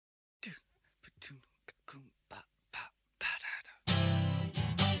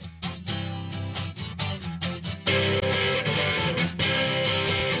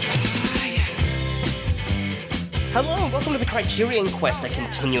Hello and welcome to the Criterion Quest, a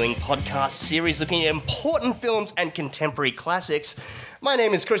continuing podcast series looking at important films and contemporary classics. My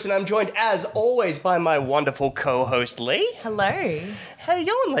name is Chris and I'm joined as always by my wonderful co-host Lee. Hello. How you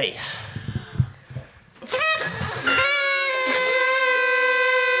going, Lee?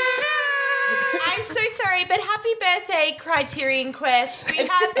 I'm so sorry, but happy birthday, Criterion Quest.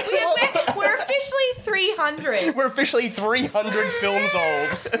 We're officially 300. We're officially 300 films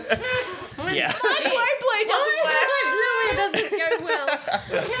old. Yeah. My blow doesn't work. It doesn't go well.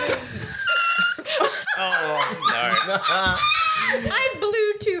 Oh, I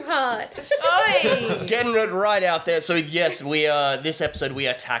blew too hard. Oi. no. Getting it right out there. So, yes, this episode we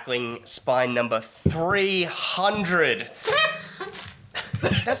are tackling spine number 300.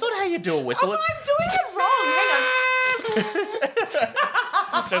 That's not how you do a whistle. I'm doing it wrong. Hang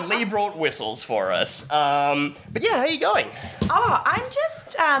on. So Lee brought whistles for us. But yeah, how you going? Oh, I'm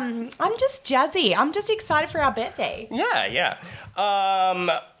just jazzy. I'm just excited for our birthday. Yeah.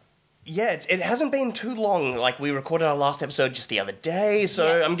 It hasn't been too long. Like, we recorded our last episode just the other day, so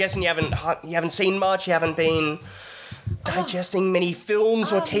Yes. I'm guessing you haven't seen much. You haven't been digesting many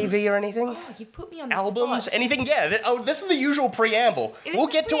films or TV or anything. Oh, you've put me on the Albums, spot. anything? Yeah. This is the usual preamble. It is We'll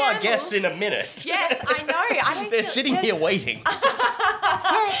the get to our preamble. guests in a minute. Yes, I know. I don't They're feel- sitting here waiting.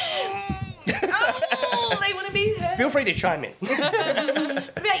 Oh, they want to be heard. Feel free to chime in.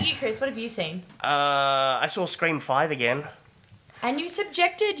 What about you, Chris? What have you seen? I saw Scream 5 again. And you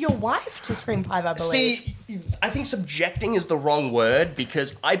subjected your wife to Scream 5, I believe. See, I think subjecting is the wrong word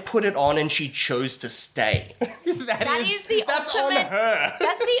because I put it on and she chose to stay. That's on her.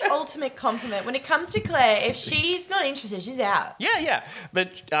 That's the ultimate compliment. When it comes to Claire, if she's not interested, she's out. Yeah.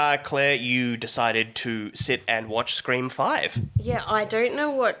 But Claire, you decided to sit and watch Scream 5. Yeah, I don't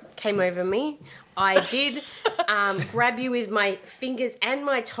know what came over me. I did grab you with my fingers and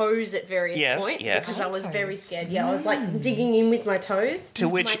my toes at various points because I was very scared. Yeah, I was like digging in with my toes. To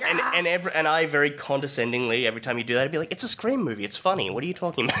which, Like, and I very condescendingly, every time you do that, I'd be like, "It's a Scream movie. It's funny. What are you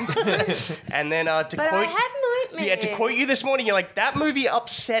talking about?" And then But I had nightmares. Yeah, to quote you this morning, you're like, "That movie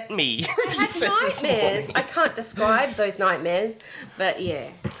upset me." I had nightmares. I can't describe those nightmares, but yeah.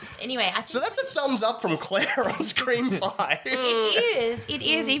 Anyway, I think So that's a thumbs up from Claire on Scream 5. it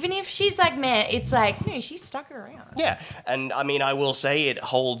is. Even if she's like, meh, it's like, no, she's stuck around. Yeah, and I mean, I will say it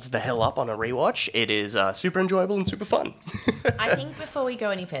holds the hell up on a rewatch. It is super enjoyable and super fun. I think before we go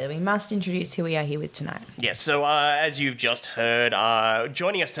any further, we must introduce who we are here with tonight. Yes, so as you've just heard,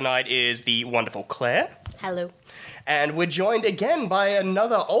 joining us tonight is the wonderful Claire. Hello. And we're joined again by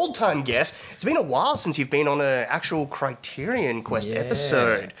another old-time guest. It's been a while since you've been on an actual Criterion Quest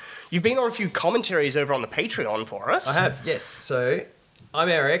episode. You've been on a few commentaries over on the Patreon for us. I have, yes. So, I'm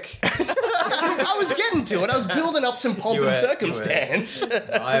Eric. I was getting to it. I was building up some pomp and circumstance.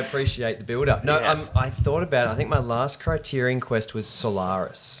 I appreciate the build-up. No, Yes. I thought about it. I think my last Criterion Quest was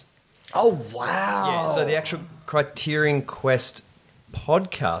Solaris. Oh, wow. Yeah, so the actual Criterion Quest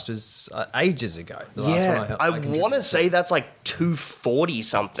podcast was ages ago. The last one I contributed want to say that's like 240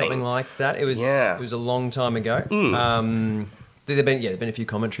 something. something like that. It was a long time ago. There've been a few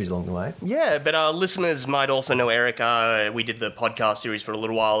commentaries along the way. Yeah, but our listeners might also know Eric. We did the podcast series for a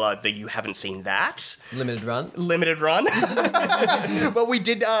little while. That you haven't seen that Limited run. But we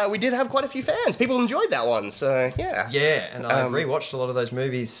did have quite a few fans. People enjoyed that one. So yeah. Yeah, and I've rewatched a lot of those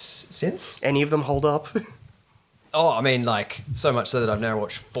movies since. Any of them hold up? Oh, I mean, like, so much so that I've now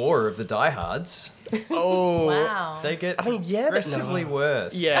watched 4 of the Die Hards. Oh. Wow. They get but progressively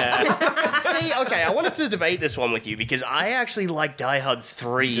worse. Yeah. See, okay, I wanted to debate this one with you because I actually like Die Hard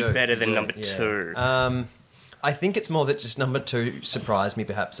 3 better than number 2. I think it's more that just number 2 surprised me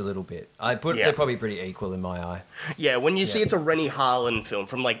perhaps a little bit. They're probably pretty equal in my eye. Yeah, when you see it's a Rennie Harlan film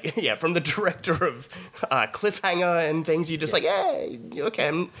from from the director of Cliffhanger and things, you're just like, hey,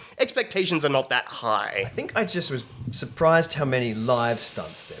 okay, expectations are not that high. I think I just was surprised how many live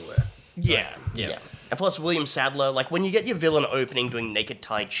stunts there were. Yeah. Yeah. And plus, William Sadler, like, when you get your villain opening doing naked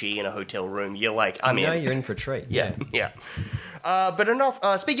Tai Chi in a hotel room, you're like, I'm in. You know you're in for a treat. Yeah. But enough.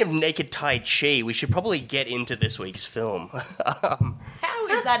 Speaking of naked Tai Chi, we should probably get into this week's film. How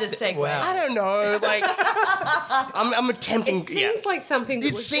is that a segue? Wow. I don't know. Like, I'm attempting. It seems like something that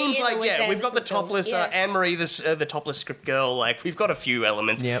It would seems be in a like Wes we've got the Anderson film. topless Anne-Marie, the topless script girl. Like, we've got a few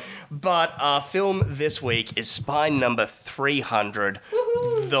elements. Yep. But our film this week is Spine number 300.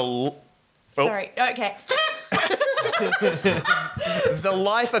 Sorry. Okay. The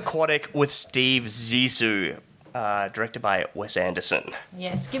Life Aquatic with Steve Zissou. directed by Wes Anderson.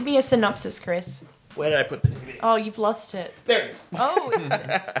 Yes, give me a synopsis, Chris. Where did I put the DVD? Oh, you've lost it. There it is. Oh,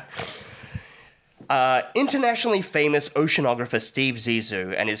 it's Internationally famous oceanographer Steve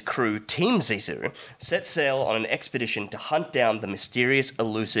Zissou and his crew, Team Zissou, set sail on an expedition to hunt down the mysterious,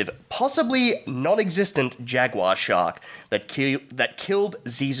 elusive, possibly non-existent jaguar shark that killed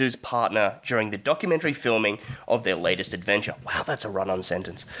Zissou's partner during the documentary filming of their latest adventure. Wow, that's a run-on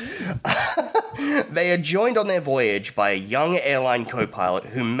sentence. They are joined on their voyage by a young airline co-pilot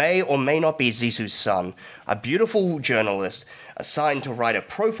who may or may not be Zissou's son, a beautiful journalist assigned to write a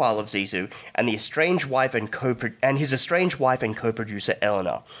profile of Zissou, and his estranged wife and co-producer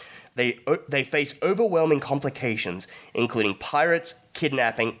Eleanor. They face overwhelming complications, including pirates,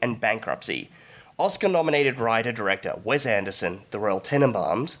 kidnapping, and bankruptcy. Oscar-nominated writer-director Wes Anderson, the Royal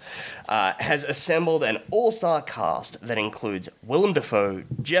Tenenbaums, has assembled an all-star cast that includes Willem Dafoe,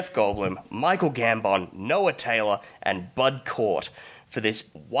 Jeff Goldblum, Michael Gambon, Noah Taylor, and Bud Cort for this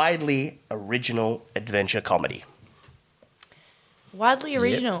widely original adventure comedy. widely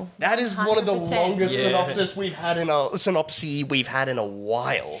original. That is one of the 100%. longest synopses we've had in a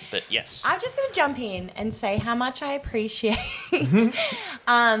while. But yes, I'm just going to jump in and say how much I appreciate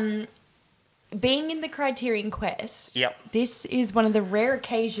being in the Criterion Quest. Yep. This is one of the rare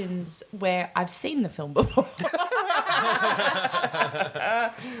occasions where I've seen the film before.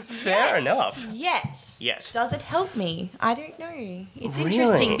 fair enough. Yet. Does it help me? I don't know. It's Really?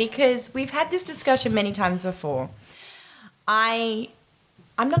 interesting because we've had this discussion many times before. I'm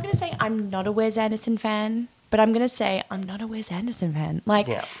not going to say I'm not a Wes Anderson fan, but I'm going to say I'm not a Wes Anderson fan. Like,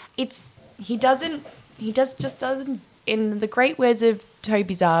 Yeah. he just doesn't, in the great words of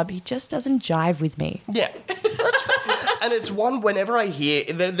Toby Zarb, he just doesn't jive with me. Yeah, that's and it's one whenever I hear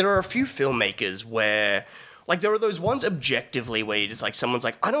there are a few filmmakers where. Like, there are those ones objectively where you just, like, someone's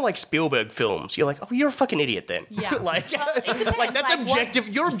like, I don't like Spielberg films. You're like, oh, you're a fucking idiot then. Yeah. like, Well, it depends, like, that's like, objective.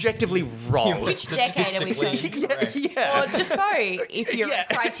 You're objectively wrong. Which decade are we talking? yeah. Or Defoe, if you're a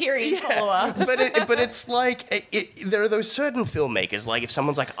Criterion follower. But it's like, there are those certain filmmakers, like, if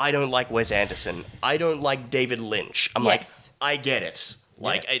someone's like, I don't like Wes Anderson, I don't like David Lynch, I'm Yes. like, I get it.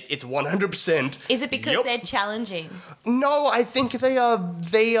 Like, it's 100%. Is it because Yep. they're challenging? No, I think they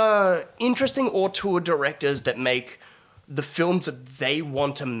are interesting auteur directors that make the films that they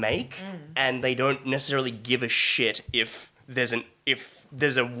want to make, and they don't necessarily give a shit if there's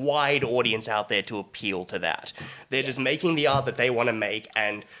a wide audience out there to appeal to that. They're just making the art that they want to make,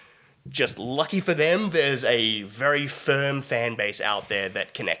 and just lucky for them, there's a very firm fan base out there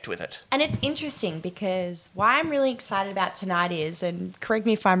that connect with it. And it's interesting because why I'm really excited about tonight is, and correct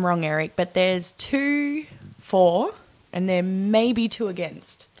me if I'm wrong, Eric, but there's 2 for, and there may be 2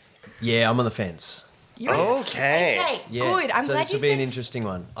 against. Yeah, I'm on the fence. You're Okay. Yeah. Good. I'm so glad this you will be an said interesting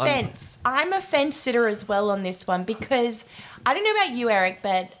one. fence. I'm a fence sitter as well on this one because I don't know about you, Eric,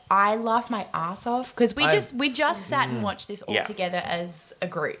 but I laugh my ass off because we just sat and watched this all Yeah. together as a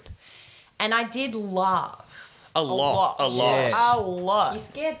group, and I did laugh A lot. Yes. a lot. You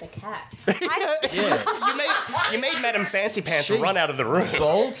scared the cat. You made Madame Fancy Pants She- run out of the room.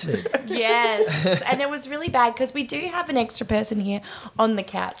 Bolted. Yes, and it was really bad because we do have an extra person here on the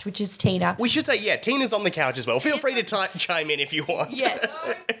couch, which is Tina. We should say, yeah, Tina's on the couch as well. Feel free to chime in if you want. Yes.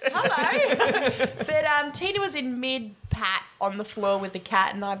 Hello. But Tina was in mid-pat on the floor with the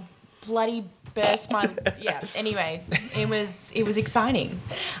cat, and I bloody burst my... Yeah, anyway, it was exciting.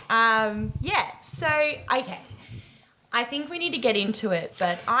 So, okay. I think we need to get into it,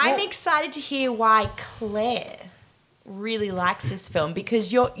 but I'm excited to hear why Claire really likes this film,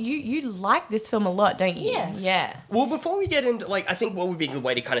 because you like this film a lot, don't you? Yeah. Well, before we get into, like, I think what would be a good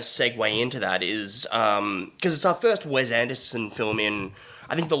way to kind of segue into that is, because it's our first Wes Anderson film in,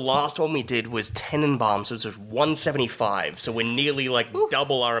 I think the last one we did was Tenenbaums, so it was 175, so we're nearly, like,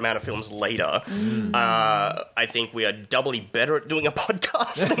 double our amount of films later. I think we are doubly better at doing a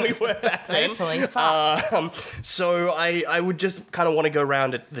podcast than we were back then. Hopefully. So I would just kind of want to go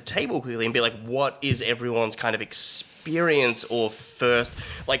around at the table quickly and be like, what is everyone's kind of experience or first...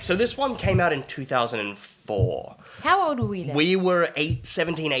 Like, so this one came out in 2004. How old were we then? We were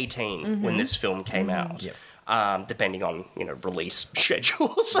 17, 18 when this film came out. Yep. Depending on, release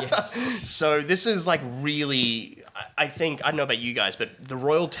schedules. Yes. So this is like really, I think, I don't know about you guys, but the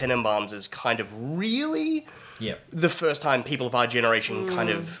Royal Tenenbaums is kind of really Yep. the first time people of our generation kind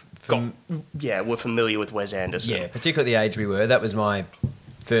of were familiar with Wes Anderson. Yeah, particularly the age we were. That was my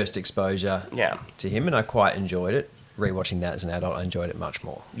first exposure to him, and I quite enjoyed it. Rewatching that as an adult, I enjoyed it much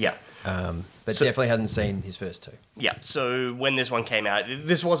more. Yeah. But definitely hadn't seen his first 2. Yeah, so when this one came out,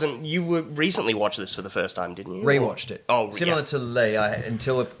 this wasn't... You were recently watched this for the first time, didn't you? Rewatched it. Oh, Similar to Lee,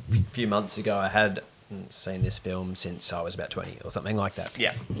 until a few months ago, I had seen this film since I was about 20 or something like that.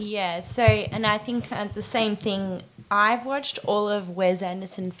 Yeah. Yeah, so, and I think the same thing, I've watched all of Wes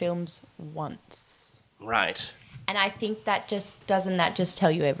Anderson films once. Right. And I think that doesn't that just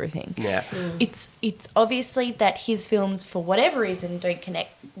tell you everything? Yeah. It's obviously that his films, for whatever reason, don't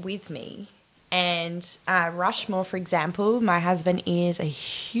connect with me. And Rushmore, for example, my husband is a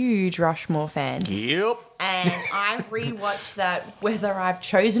huge Rushmore fan. Yep. And I've rewatched that whether I've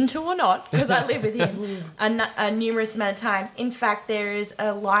chosen to or not, because I live with him a numerous amount of times. In fact, there is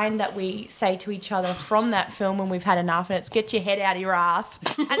a line that we say to each other from that film when we've had enough, and it's "Get your head out of your ass."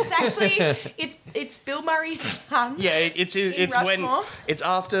 And it's actually it's Bill Murray's son. Yeah, it's Rushmore. when it's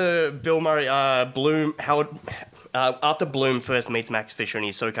after Bill Murray, Bloom, Howard. After Bloom first meets Max Fisher and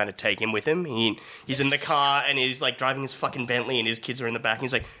he's so kind of taken with him, he's in the car and he's like driving his fucking Bentley and his kids are in the back and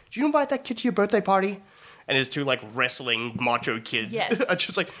he's like, "Do you invite that kid to your birthday party?" And his two like wrestling macho kids are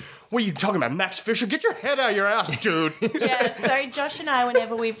just like, "What are you talking about, Max Fisher? Get your head out of your ass, dude." Yeah, so Josh and I,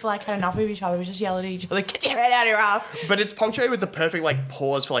 whenever we've like had enough of each other, we just yell at each other, "Get your head out of your ass." But it's punctuated with the perfect like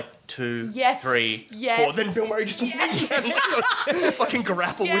pause for like 2, 3, 4. Then Bill Murray just fucking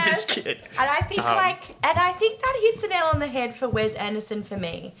grapple with his kid. And I think that hits the nail on the head for Wes Anderson for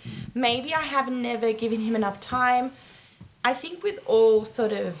me. Maybe I have never given him enough time. I think with all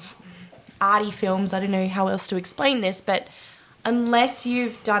sort of arty films, I don't know how else to explain this, but unless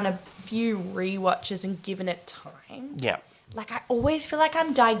you've done a few rewatches and given it time. Yeah. Like, I always feel like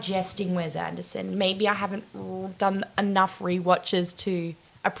I'm digesting Wes Anderson. Maybe I haven't done enough rewatches to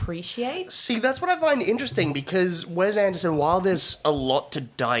appreciate. See, that's what I find interesting because Wes Anderson, while there's a lot to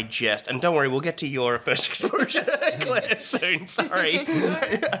digest, and don't worry, we'll get to your first exposure, Claire, soon. Sorry.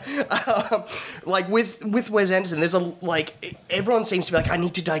 Like with Wes Anderson, there's everyone seems to be like, I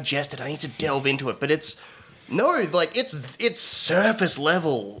need to digest it, I need to delve into it, but it's surface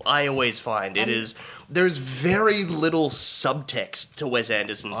level. I always find there's very little subtext to Wes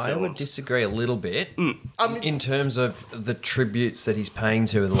Anderson films. I would disagree a little bit in terms of the tributes that he's paying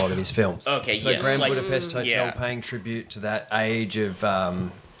to with a lot of his films. Okay, so yeah. Grand Budapest Hotel paying tribute to that age of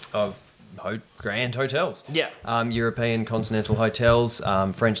grand hotels. Yeah. European continental hotels,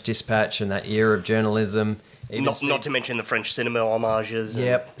 French Dispatch and that era of journalism. Not to mention the French cinema homages.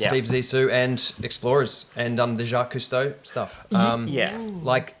 Yep, Steve Zissou and Explorers and the Jacques Cousteau stuff.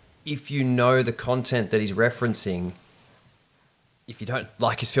 Like, if you know the content that he's referencing, if you don't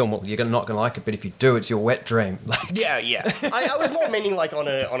like his film, well, you're not going to like it. But if you do, it's your wet dream. I was more meaning like on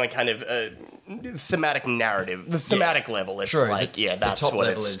a kind of thematic narrative, the thematic level. It's true. like the that's top what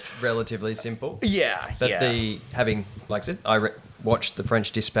level it's. is relatively simple. Yeah, but like I said, I watched the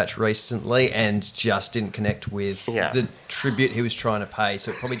French Dispatch recently and just didn't connect with the tribute he was trying to pay. So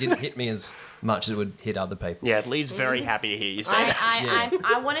it probably didn't hit me as much as it would hit other people. Yeah, Lee's very happy to hear you say that.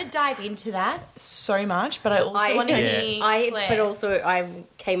 I want to dive into that so much, but I also want to hear Claire. But also, I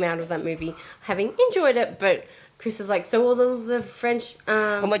came out of that movie having enjoyed it, but Chris is like, so all the French.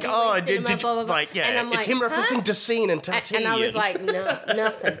 I'm like, cinema, blah, blah, blah. And I'm it's him referencing Dessine and Tati. And I was like, no,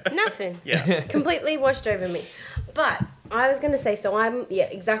 nothing. Yeah. Completely washed over me. But I was going to say, so I'm,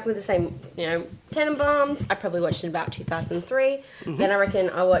 exactly the same. Tenenbaums, I probably watched in about 2003. Mm-hmm. Then I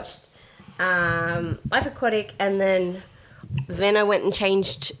reckon I watched Life Aquatic, and then I went and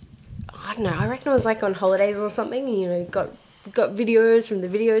changed, I don't know, I reckon I was like on holidays or something, and, got videos from the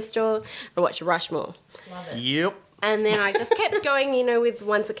video store. I watched Rushmore. Love it. Yep. And then I just kept going, with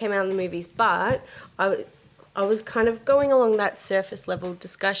ones that came out in the movies. But I was kind of going along that surface level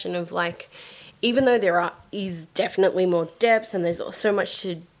discussion of like, even though is definitely more depth and there's so much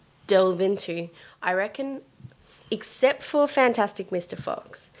to delve into, I reckon, except for Fantastic Mr.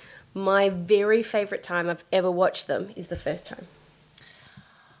 Fox, my very favourite time I've ever watched them is the first time.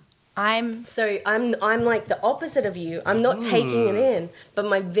 I'm like the opposite of you. I'm not taking it in, but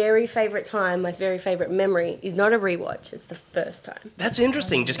my very favourite time, my very favourite memory is not a rewatch. It's the first time. That's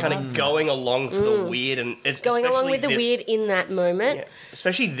interesting. Just kind of going along for the weird and going along with the weird in that moment. Yeah.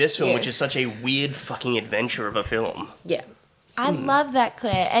 Especially this film, which is such a weird fucking adventure of a film. Yeah, I love that,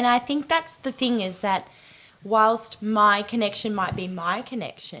 Claire, and I think that's the thing is that whilst my connection might be my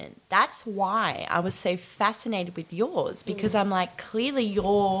connection, that's why I was so fascinated with yours, because I'm like, clearly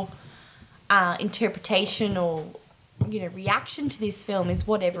your interpretation or reaction to this film is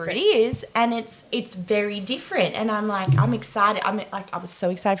whatever it is, and it's very different. And I'm like, I'm excited. I was so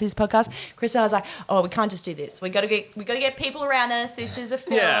excited for this podcast. Chris and I was like, oh, we can't just do this. We got to get people around us. This is a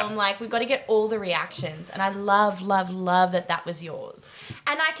film. Yeah. Like, we've got to get all the reactions. And I love that was yours.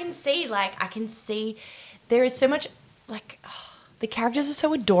 And I can see there is so much, the characters are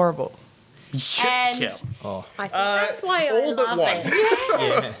so adorable. And Oh. I think that's why I all but love one.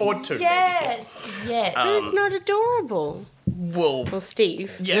 it. Or two. yes, yes. Who's not adorable? Well, Well,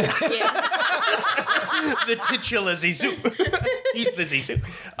 Steve. yeah, Yeah. the titular Zissou. He's the Zissou.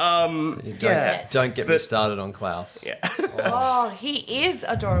 Don't get me But- started on Klaus. Yeah. Oh, he is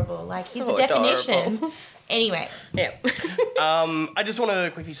adorable. Like, he's So a definition. adorable. Anyway, Yeah. I just want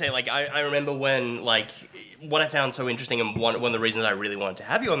to quickly say, like, I remember when, like, what I found so interesting, and one of the reasons I really wanted to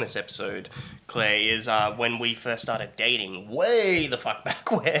have you on this episode, Claire, is when we first started dating, way the fuck back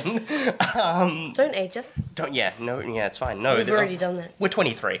when. Don't age us. It's fine. No, We've already done that. We're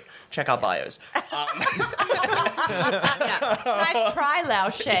 23. Check our bios. nice try, Lao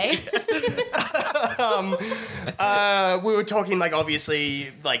Shay. We were talking, like,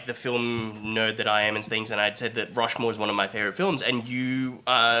 obviously, like, the film nerd that I am and things, and I'd said that Rushmore is one of my favorite films, and you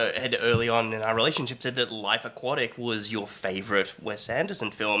had early on in our relationship said that Life Aquatic was your favorite Wes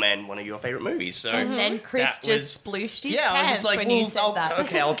Anderson film and one of your favorite movies. So And then Chris that just splooshed his I was pants just like, when you well, said that.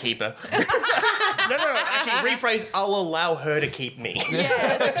 Okay, I'll keep her. no, actually, rephrase, I'll allow her to keep me.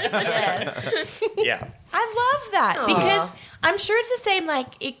 Yes. Yeah. I love that Aw. because I'm sure it's the same. Like,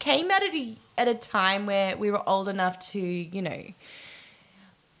 it came out at a time where we were old enough to, you know.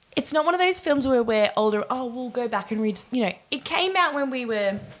 It's not one of those films where we're older. Oh, we'll go back and read. You know, it came out when we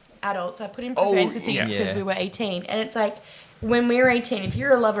were adults. I put in parentheses yeah. because we were 18, and it's like when we were 18. If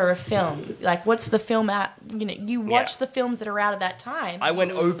you're a lover of film, like, what's the film out? You know, you watch the films that are out at that time. I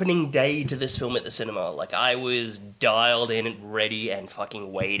went opening day to this film at the cinema. Like, I was dialed in and ready and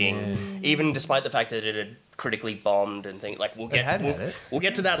fucking waiting. Even despite the fact that it had critically bombed and things. Like, we'll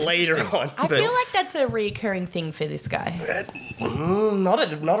get to that later on. I but feel like that's a recurring thing for this guy. not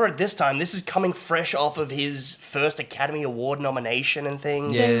at this time. This is coming fresh off of his first Academy Award nomination and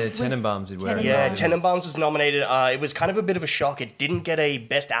things. Yeah, was Tenenbaums did wear it. Yeah, Tenenbaums. Tenenbaums was nominated. It was kind of a bit of a shock. It didn't get a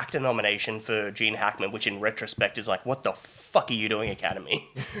Best Actor nomination for Gene Hackman, which in retrospect is like, what the fuck are you doing, Academy?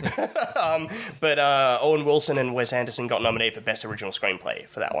 But Owen Wilson and Wes Anderson got nominated for Best Original Screenplay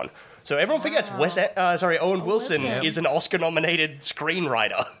for that one. So everyone forgets Owen Wilson Wilson. is an Oscar-nominated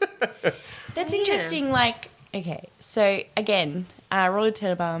screenwriter. That's Yeah. interesting. Like, okay, so again, Roller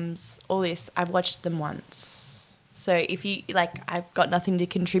Tenenbaums, all this, I've watched them once. So if you, like, I've got nothing to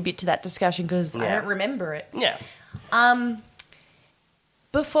contribute to that discussion because I Yeah. don't remember it. Yeah.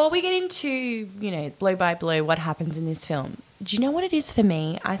 Before we get into, you know, blow by blow, what happens in this film, do you know what it is for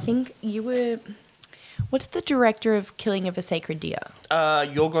me? I think you were, what's the director of Killing of a Sacred Deer?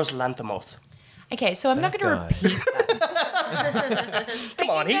 Yorgos Lanthimos. Okay, so I'm not That going to guy. repeat that. Come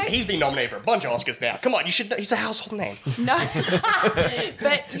on, he's been nominated for a bunch of Oscars now. Come on, you should know. He's a household name. No.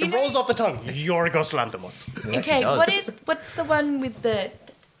 But, you It know, rolls off the tongue. Yorgos Lanthimos. okay, does. what's the one with the,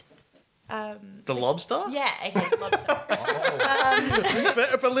 The Lobster? yeah, okay, lobster.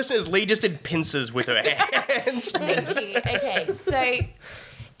 For listeners, Lee just did pincers with her hands. Thank you. Okay, so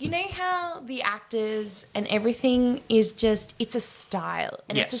you know how the actors and everything is just, it's a style.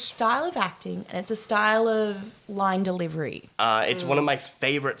 And it's a Yes. style of acting and it's a style of line delivery. It's one of my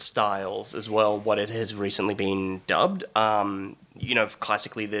favorite styles as well, what it has recently been dubbed. You know,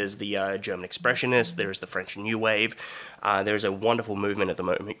 classically there's the German Expressionist, there's the French New Wave. There's a wonderful movement at the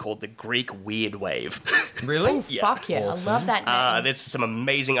moment called the Greek Weird Wave. Really? Fuck yeah, Awesome. I love that name. There's some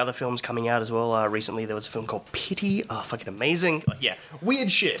amazing other films coming out as well. Recently there was a film called Pity. Oh, fucking amazing. Yeah,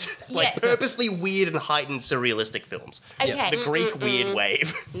 weird shit. Like Yes. purposely weird and heightened surrealistic films. Okay. The Greek Weird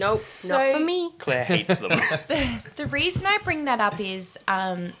Wave. Nope, So- not for me. Claire hates them. The reason I bring that up is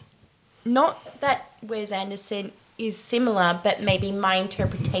not that Wes Anderson is similar, but maybe my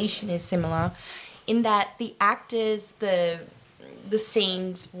interpretation is similar in that the actors, the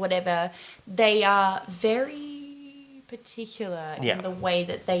scenes, whatever, they are very particular Yeah. in the way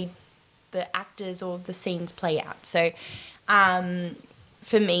that the actors or the scenes play out. So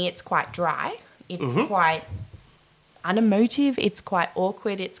for me, it's quite dry. It's quite unemotive. It's quite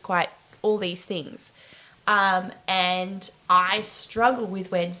awkward. It's quite all these things. And I struggle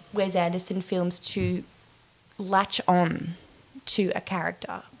with Wes Anderson films to latch on to a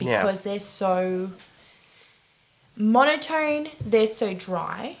character because they're so monotone, they're so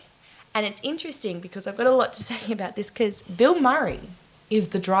dry. And it's interesting because I've got a lot to say about this because Bill Murray is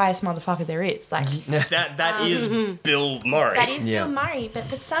the driest motherfucker there is. Like, That is Bill Murray. that is Yeah. Bill Murray, but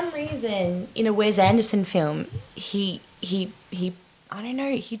for some reason in a Wes Anderson film, he I don't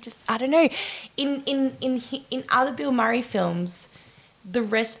know, I don't know. In other Bill Murray films, the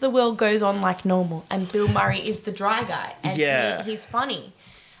rest of the world goes on like normal, and Bill Murray is the dry guy, and Yeah. he's funny.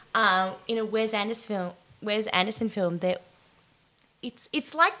 In a Wes Anderson film,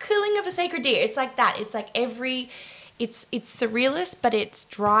 it's like Killing of a Sacred Deer. It's like that. It's like it's surrealist, but it's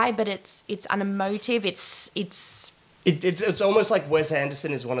dry, but it's unemotive. It's almost like Wes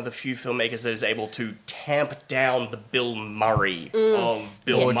Anderson is one of the few filmmakers that is able to tamp down the Bill Murray of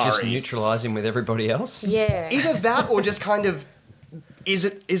Bill Or Murray. just neutralise him with everybody else. Yeah. Either that or just kind of... Is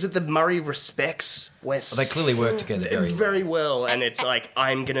it that Murray respects Wes? Well, they clearly work together very well, and it's like,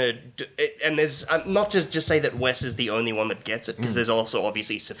 I'm gonna... And there's... not to just say that Wes is the only one that gets it, because there's also,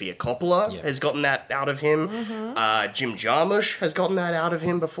 obviously, Sofia Coppola has gotten that out of him. Jim Jarmusch has gotten that out of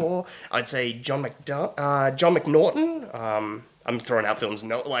him before. I'd say John McNaughton... I'm throwing out films.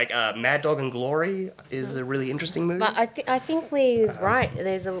 Mad Dog and Glory is a really interesting movie. But I think Lee is right.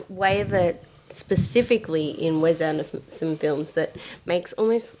 There's a way that specifically in Wes Anderson films that makes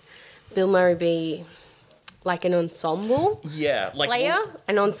almost Bill Murray be like an ensemble player,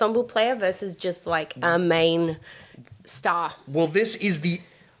 an ensemble player versus just like a main star. Well, this is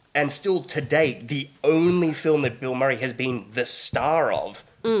and still to date, the only film that Bill Murray has been the star of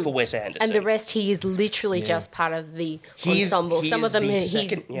for Wes Anderson. And the rest, he is literally just part of the ensemble. Some of them, he's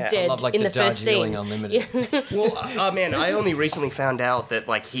dead like in the the first Darjeeling scene. Unlimited. Yeah. Well, man, I only recently found out that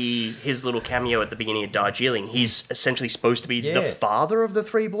his little cameo at the beginning of Darjeeling, he's essentially supposed to be the father of the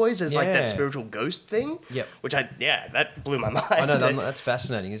three boys, as like that spiritual ghost thing. Yep. Which that blew my mind. I know, that's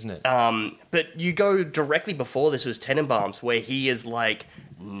fascinating, isn't it? But you go directly before this was Tenenbaums, where he is like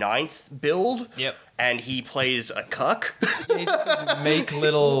 9th build. Yep. And he plays a cuck. He's just a meek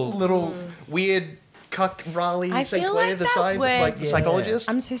little weird cuck Raleigh I St. feel Clair, like the that the psychologist.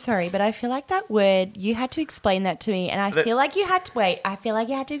 I'm so sorry, but I feel like that word, you had to explain that to me, and I feel like you had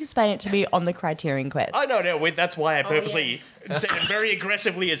to explain it to me on the Criterion Quest. Oh, no, that's why I purposely said it very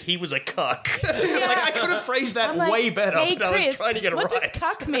aggressively as he was a cuck. I could have phrased that way better, hey, but Chris, I was trying to get it what right. does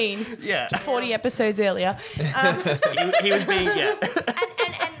cuck mean? Yeah. 40 episodes earlier. He was being,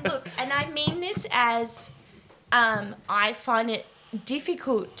 And look, and I mean this as I find it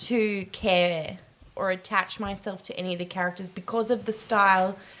difficult to care or attach myself to any of the characters because of the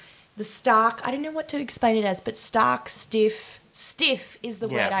style, the stark, I don't know what to explain it as, but stark, stiff is the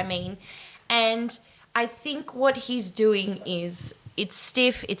word I mean. And I think what he's doing is it's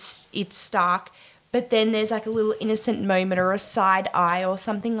stiff, it's stark, but then there's like a little innocent moment or a side eye or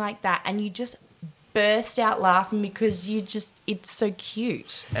something like that, and you just burst out laughing because it's so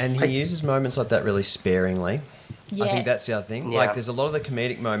cute. And he uses moments like that really sparingly. Yes. I think that's the other thing. Yeah. Like, there's a lot of the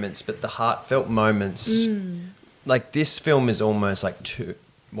comedic moments, but the heartfelt moments, like this film is almost like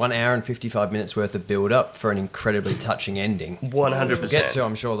 1 hour and 55 minutes worth of build-up for an incredibly touching ending. 100%. Which we'll get to,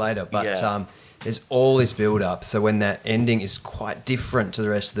 I'm sure, later. But there's all this build-up, so when that ending is quite different to the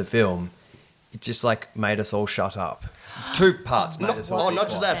rest of the film, it just like made us all shut up. 2 parts made us all. Oh, not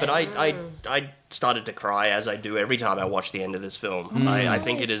just that, but I started to cry as I do every time I watch the end of this film. I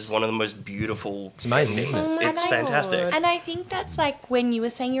think it is one of the most beautiful. It's amazing, isn't it? It's fantastic. And I think that's like when you were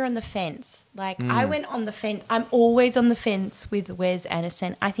saying you're on the fence. Like I went on the fence. I'm always on the fence with Wes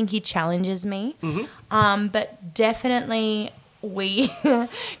Anderson. I think he challenges me. But definitely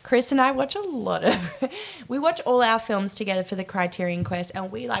Chris and I watch a lot of. We watch all our films together for the Criterion Quest, and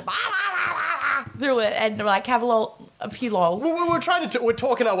we like through it and like have a few lols. We're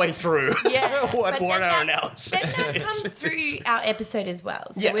talking our way through. Yeah, what then our analysis. Then that comes through our episode as well.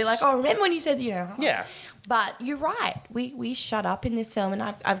 So Yes. we're like, oh, remember when you said Yeah. But you're right. We shut up in this film, and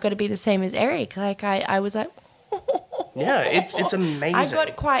I've got to be the same as Eric. Like I was like, Yeah, it's amazing. I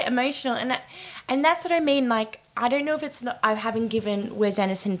got quite emotional, and that's what I mean. Like I don't know if it's not, I haven't given Wes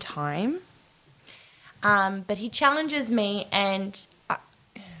Anderson time, but he challenges me, and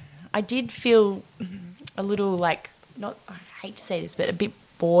I did feel a little like I hate to say this, but a bit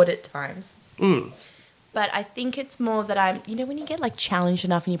bored at times. But I think it's more that I'm, when you get like challenged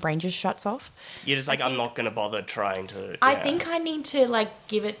enough and your brain just shuts off. You're just like, I'm not going to bother trying to. I think I need to like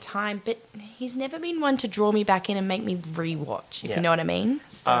give it time, but he's never been one to draw me back in and make me rewatch, if you know what I mean.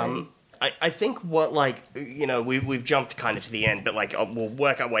 So. I think what, we've jumped kind of to the end, but, we'll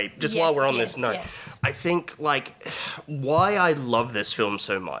work our way, just while we're on this note. Yes. I think, why I love this film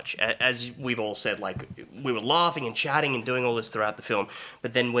so much, as we've all said, we were laughing and chatting and doing all this throughout the film,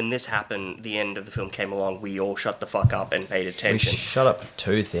 but then when this happened, the end of the film came along, we all shut the fuck up and paid We attention. shut up for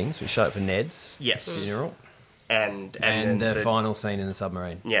 2 things. We shut up for Ned's funeral. And the final scene in the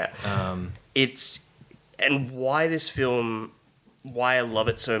submarine. Yeah. And why this film... Why I love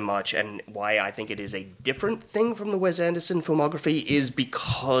it so much and why I think it is a different thing from the Wes Anderson filmography is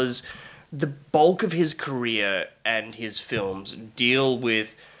because the bulk of his career and his films deal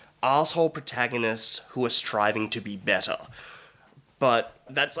with arsehole protagonists who are striving to be better. But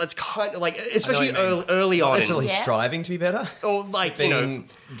that's kind of like, especially I know what you mean. early Not on. necessarily Yeah. striving to be better. Or like, Being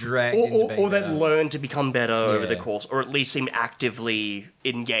dragged into being or that better. learn to become better over the Yeah. course, or at least seem actively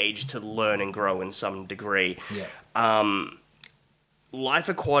engaged to learn and grow in some degree. Yeah. Life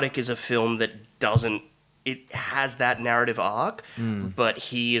Aquatic is a film that doesn't. It has that narrative arc, but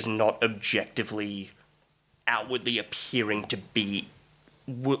he is not objectively, outwardly appearing to be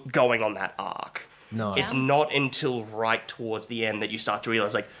going on that arc. No. It's not until right towards the end that you start to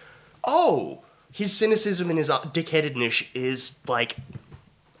realize, like, oh, his cynicism and his dickheadedness is like,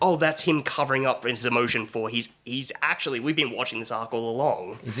 oh, that's him covering up his emotion for he's actually, we've been watching this arc all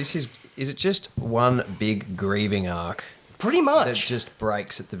along. Is it just one big grieving arc Pretty that much. just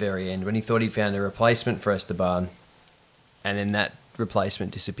breaks at the very end when he thought he found a replacement for Esteban, and then that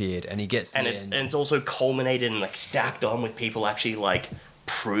replacement disappeared, and he gets to and the it's end. and it's also culminated and like stacked on with people actually like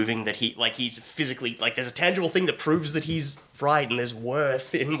proving that he's physically, like, there's a tangible thing that proves that he's right and there's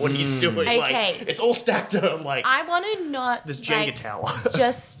worth in what he's doing. Okay. Like, it's all stacked on like I want to not this Jenga like, tower.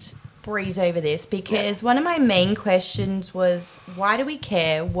 just breeze over this because one of my main questions was why do we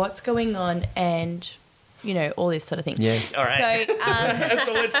care? What's going on? And all this sort of thing. Yeah. All right. So,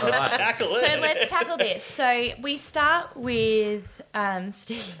 So let's tackle it. so let's tackle this. So we start with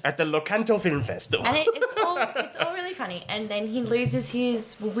Steve. At the Locanto Film Festival. And it's all really funny. And then he loses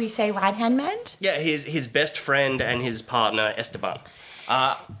his, will we say, right-hand man? Yeah, his best friend and his partner, Esteban.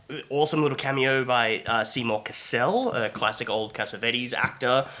 Awesome little cameo by Seymour Cassell, a classic old Cassavetes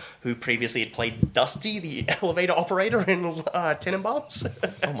actor who previously had played Dusty, the elevator operator in Tenenbaums.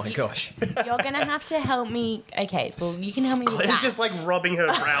 Oh my gosh. You're going to have to help me. Okay, well, you can help me with Claire's that. just like rubbing her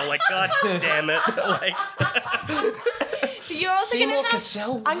brow, like, God damn it. Like, But you're also going Seymour to have...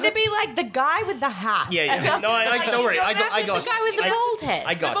 Cassell? I'm going to be like the guy with the hat. Yeah. No, don't worry. I got The guy with the bald head.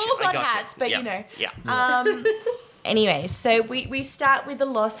 I got We've you. all got I got hats, but Yeah. you know. Yeah. Anyway, so we start with the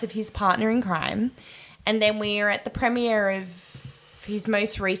loss of his partner in crime, and then we are at the premiere of his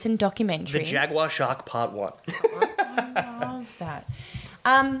most recent documentary. The Jaguar Shark Part 1. I love that.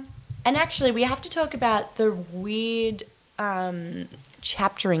 And actually, we have to talk about the weird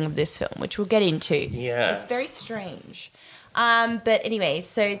chaptering of this film, which we'll get into. Yeah. It's very strange. But anyway,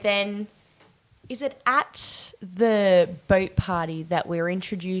 so then... Is it at the boat party that we're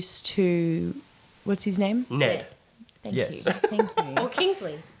introduced to... What's his name? Ned. Thank Yes. you. Thank you. Or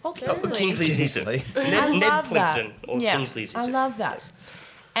Kingsley. Oh, Kingsley. Kingsley Zissou. Easily. I Ned love that. Plimpton or Yeah, Kingsley Zissou. I love that.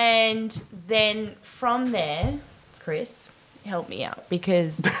 And then from there, Chris, help me out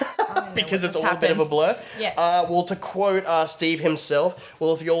because I don't know Because what it's just all a bit of a happened. blur. Yes. Well, to quote Steve himself,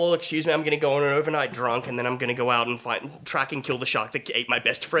 well, if you'll all excuse me, I'm going to go on an overnight drunk, and then I'm going to go out and track and kill the shark that ate my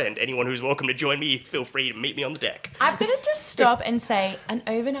best friend. Anyone who's welcome to join me, feel free to meet me on the deck. I've got to just stop and say an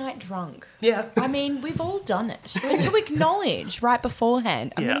overnight drunk. Yeah. I mean, we've all done it. But to acknowledge right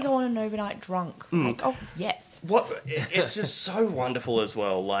beforehand, I'm Yeah. going to go on an overnight drunk. Like, oh, yes. It's just so wonderful as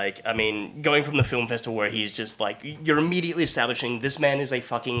well. Like, I mean, going from the film festival where he's just like, you're immediately establishing this man is a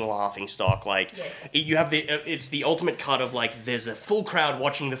fucking laughing stock. Like, Yes. you have it's the ultimate cut of like, there's a full crowd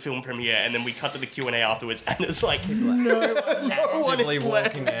watching the film premiere, and then we cut to the Q&A afterwards, and it's like, no one Actively is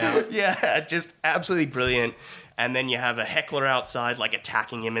left. walking out. Yeah, just absolutely brilliant. And then you have a heckler outside, like,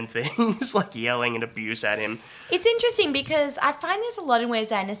 attacking him and things, like yelling and abuse at him. It's interesting because I find there's a lot in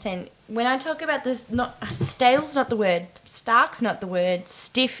Wes Anderson. When I talk about this, stale's not the word, stark's not the word,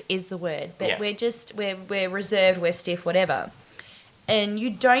 stiff is the word. But Yeah. we're reserved, we're stiff, whatever. And you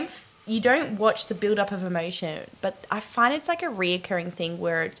don't watch the build up of emotion, but I find it's like a reoccurring thing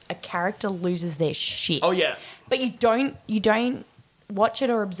where a character loses their shit. Oh, yeah. But you don't watch it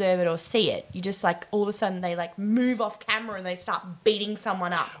or observe it or see it. You just like all of a sudden they like move off camera and they start beating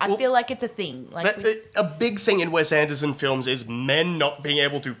someone up. I feel like it's a thing. Like A big thing in Wes Anderson films is men not being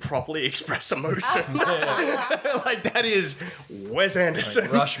able to properly express emotion. Like, that is Wes Anderson.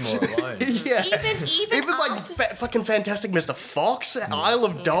 Like Rushmore alone. Yeah. even like after- fucking Fantastic Mr. Fox, Isle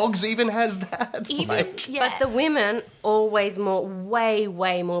of Dogs even has that. even Like, yeah. But the women always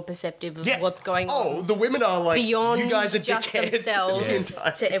way more perceptive of yeah. what's going on. Oh, the women are like, Beyond you guys are just dickheads. themselves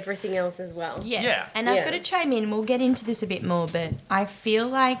Yes. to everything else as well. Yes, Yeah. and I've Yeah. got to chime in. We'll get into this a bit more, but I feel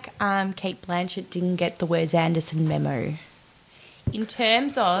like Kate Blanchett didn't get the Wes Anderson memo in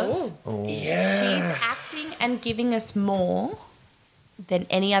terms of Yeah. she's acting and giving us more than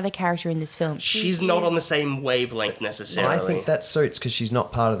any other character in this film. She's not on the same wavelength necessarily. I think that suits because she's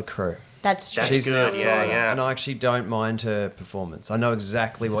not part of the crew. That's true. That's She's an good, yeah, outsider, yeah. And I actually don't mind her performance. I know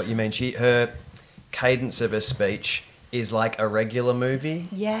exactly what you mean. Her cadence of her speech is like a regular movie,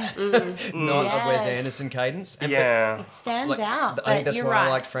 Yes. not Yes. a Wes Anderson cadence. And Yeah. It stands like, out. I think but that's you're why right. I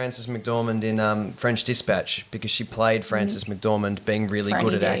liked Frances McDormand in French Dispatch, because she played Frances McDormand being really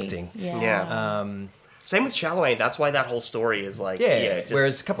good at Franny D. acting. Yeah. Same with Chalamet. That's why that whole story is like, just,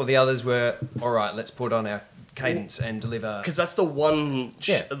 Whereas a couple of the others were, all right, let's put on our cadence and deliver. because that's the one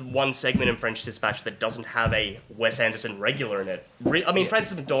Yeah. one segment in French Dispatch that doesn't have a Wes Anderson regular in it. I mean,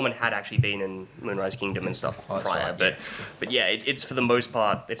 Frances McDormand had actually been in Moonrise Kingdom and stuff Oh, that's prior, right, but yeah, it's for the most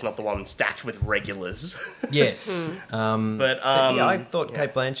part, it's not the one stacked with regulars. Yes. But yeah, I thought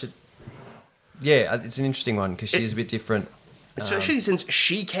Kate Blanchett. Yeah, it's an interesting one because she's a bit different. especially since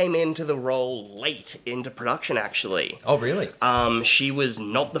she came into the role late into production, actually. Oh, really? She was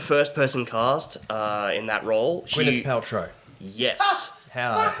not the first person cast in that role. Gwyneth Paltrow. Yes.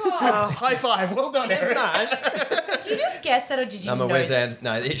 How? High five. Well done, Eric. Did you just guess that, or did you I'm a know Wes that? Anderson.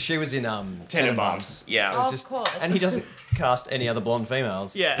 No, she was in Tenenbaums. Tenenbaums. Yeah. It was Of just, course. and he doesn't cast any other blonde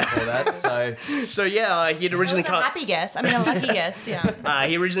females. Yeah. Before that, so So yeah, he had That was originally a cast. happy guess. I mean, a lucky guess, yeah.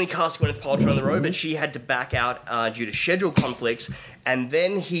 He originally cast Gwyneth Paltrow on the road, but she had to back out due to schedule conflicts. And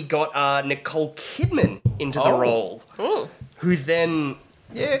then he got Nicole Kidman into the Oh. role, who then,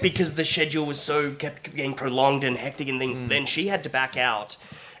 Yeah. because the schedule was kept getting prolonged and hectic and things, then she had to back out.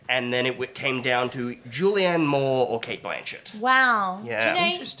 And then it came down to Julianne Moore or Kate Blanchett. Wow. Yeah. Do you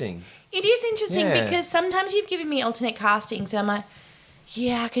know, interesting. it is interesting Yeah. because sometimes you've given me alternate castings and I'm like,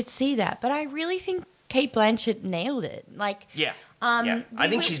 yeah, I could see that. But I really think Kate Blanchett nailed it. Like, Yeah. Um, I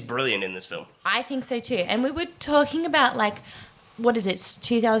think we- she's brilliant in this film. I think so too. And we were talking about, like, what is it,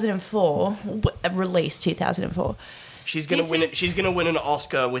 2004, release 2004. She's gonna This win it. is- She's gonna win an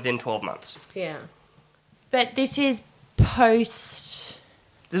Oscar within 12 months. Yeah. But this is post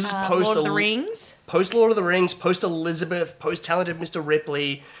This is post Lord of the Rings. post Lord of the Rings, post Elizabeth, post Talented Mr.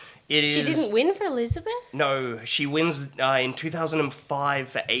 Ripley. It She is didn't win for Elizabeth? No, she wins in 2005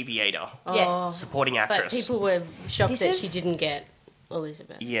 for Aviator, Yes. supporting But actress. people were shocked This that she is- didn't get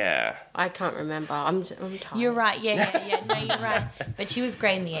Elizabeth. Yeah. I can't remember. I'm tired. You're right. Yeah. No, you're right. But she was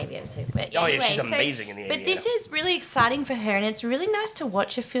great in the Aviator too. But Oh, yeah, anyway, she's amazing in The But this Aviator. is really exciting for her, and it's really nice to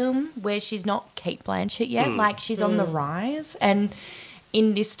watch a film where she's not Kate Blanchett yet. Hmm. Like, she's on the rise, and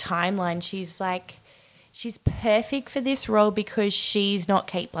in this timeline, she's perfect for this role because she's not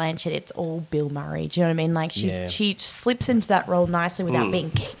Kate Blanchett. It's all Bill Murray. Do you know what I mean? Like, Yeah. she slips into that role nicely without Hmm.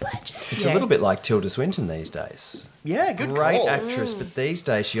 being Kate Blanchett. It's you a know? little bit like Tilda Swinton these days. Yeah, good Great call. actress, but these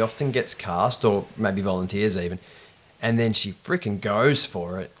days she often gets cast or maybe volunteers even, and then she freaking goes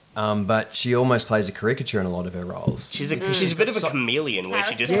for it. But she almost plays a caricature in a lot of her roles. She's a bit of a chameleon where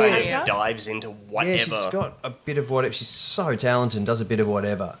she just Character kind of actor. dives into whatever. Yeah, she's got a bit of whatever. She's so talented and does a bit of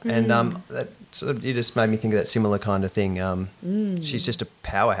whatever. And that sort of, it just made me think of that similar kind of thing. She's just a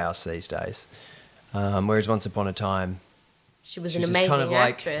powerhouse these days. Whereas once upon a time, She was she an was amazing just kind of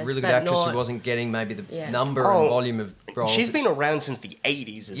like actress. really good but actress not- who wasn't getting maybe the Yeah. number Oh, and volume of roles. She's that been around since the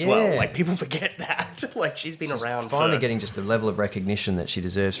 80s as Yeah. well. Like, people forget that. Like, she's been she's around finally for... getting just the level of recognition that she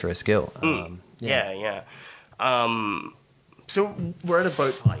deserves for her skill. Yeah. So, we're at a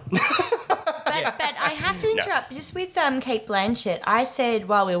boat party. But I have to interrupt just with Kate Blanchett. I said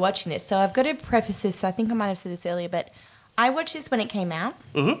while we were watching this, so I've got to preface this. I think I might have said this earlier, but I watched this when it came out,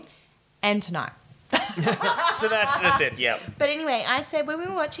 and tonight. So that's it, yeah. But anyway, I said when we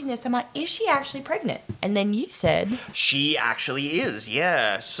were watching this, I'm like, is she actually pregnant? And then you said, She actually is,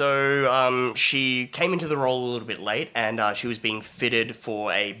 yeah. So she came into the role a little bit late, and she was being fitted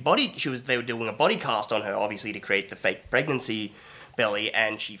for a body. They were doing a body cast on her, obviously to create the fake pregnancy belly,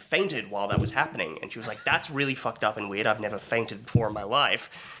 and she fainted while that was happening. And she was like, "That's really fucked up and weird. I've never fainted before in my life."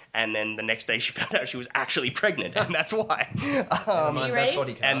 And then the next day, she found out she was actually pregnant, and that's why. Are you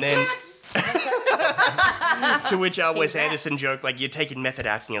ready? And then. To which Wes Anderson joked, like, you're taking method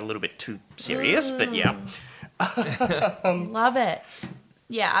acting a little bit too serious, but yeah. Love it.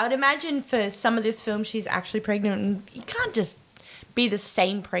 Yeah, I would imagine for some of this film, she's actually pregnant. And you can't just be the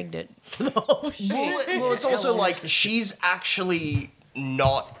same pregnant for the whole shoot. Well, it's also like she's actually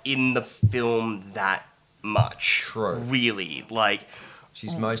not in the film that much. True. Really. Like,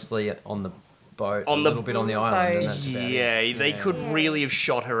 She's mostly on the boat, On a the little bit on the island, and boat. that's about it. yeah, they could really have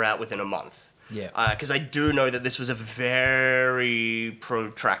shot her out within a month. Yeah. Because I do know that this was a very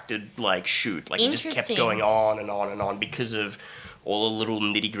protracted, like, shoot. Like, it just kept Interesting. going on and on and on because of all the little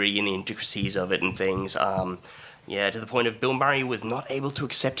nitty-gritty and the intricacies of it and things. Yeah, to the point of Bill Murray was not able to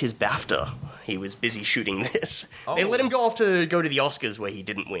accept his BAFTA. He was busy shooting this. They let him go to the Oscars where he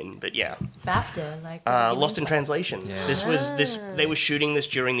didn't win, but yeah. BAFTA, like Lost in Translation. Yeah. They were shooting this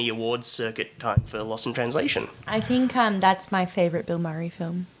during the awards circuit time for Lost in Translation. I think that's my favorite Bill Murray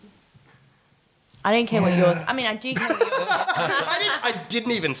film. I don't care what yours. I mean, I do care what yours. I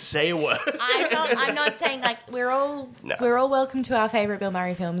didn't even say a word. I'm not saying like we're all welcome to our favorite Bill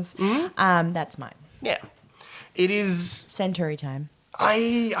Murray films. That's mine. Yeah, it is. Centauri time.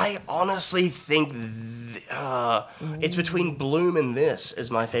 I honestly think it's between Bloom and this as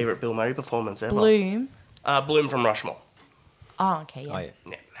my favorite Bill Murray performance ever. Bloom. Bloom from Rushmore. Oh, okay, yeah. Oh, yeah.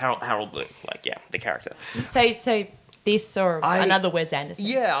 Yeah, Harold Bloom, the character. So this or another Wes Anderson.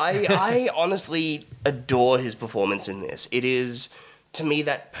 Yeah, I honestly adore his performance in this. It is, to me,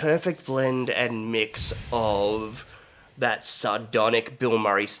 that perfect blend and mix of that sardonic Bill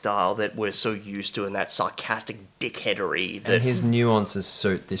Murray style that we're so used to and that sarcastic dickheadery. That And his nuances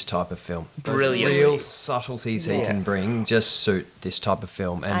suit this type of film. Those Brilliantly. real subtleties he can bring just suit this type of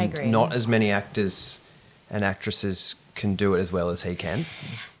film. And I agree. not as many actors and actresses can do it as well as he can.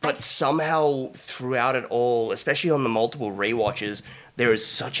 But somehow throughout it all, especially on the multiple rewatches, there is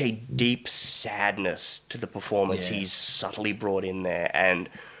such a deep sadness to the performance he's subtly brought in there. And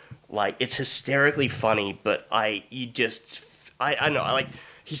like, it's hysterically funny, but I know,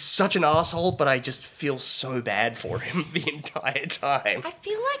 he's such an asshole, but I just feel so bad for him the entire time. I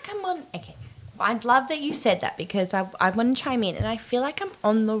feel like I'm on. Okay, I'd love that you said that because I want to chime in, and I feel like I'm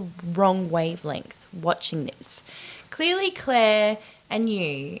on the wrong wavelength watching this. Clearly, Claire and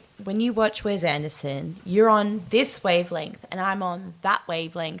you, when you watch Wes Anderson, you're on this wavelength, and I'm on that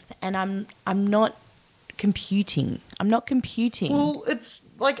wavelength, and I'm not computing. I'm not computing. Well, it's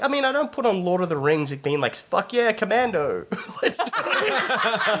like, I mean, I don't put on Lord of the Rings it being like, fuck yeah, Commando. Let's do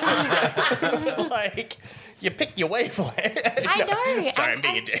it. Like, you pick your wavelength. I know. Sorry, I'm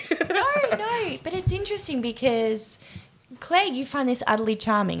being a dick. No, but it's interesting because Claire, you find this utterly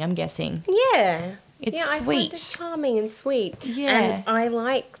charming, I'm guessing. Yeah. It's I find sweet. it charming and sweet. Yeah. And I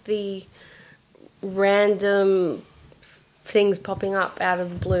like the random things popping up out of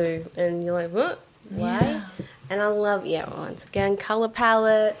the blue and you're like, what? Why? Yeah. And I love, once again, colour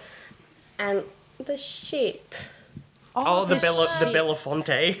palette and the sheep. The sheep.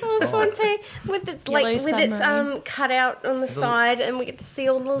 Belafonte. Oh, Fonte with its Yellow with its submarine. cutout on the side, and we get to see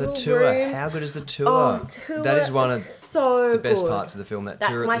all the The little tour. rooms. How good is the tour? Oh, tour. That is one of so the best good. parts of the film. That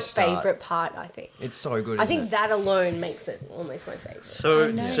That's tour at my the start. favourite part, I think. It's so good. I isn't think it? that alone makes it almost my favourite. So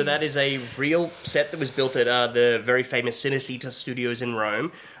know. that is a real set that was built at the very famous Cinecittà Studios in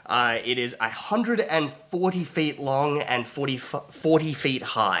Rome. It is 140 feet long and 40 feet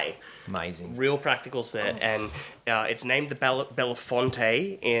high. Amazing. Real practical set, and it's named the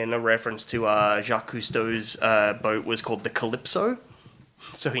Belafonte in a reference to Jacques Cousteau's boat was called the Calypso.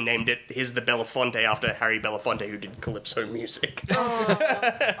 So he named it, here's the Belafonte, after Harry Belafonte, who did Calypso music.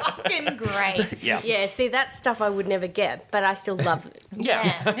 Fucking great. Yeah. Yeah, see, that's stuff I would never get, but I still love it.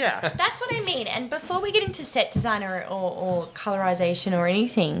 Yeah. That's what I mean. And before we get into set design or colorization or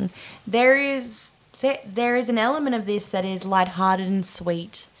anything, there is an element of this that is lighthearted and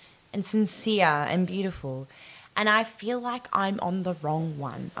sweet and sincere and beautiful. And I feel like I'm on the wrong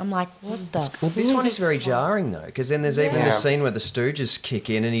one. I'm like, what the Well, this one is very jarring, though, because then there's even Yeah. the scene where the Stooges kick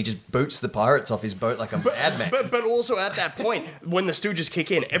in and he just boots the pirates off his boat like a madman. But also at that point, when the Stooges kick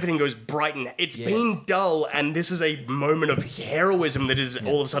in, everything goes bright and it's been dull, and this is a moment of heroism that is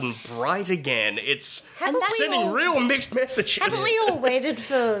all of a sudden bright again. It's Haven't we sending all- real mixed messages. Haven't we all waited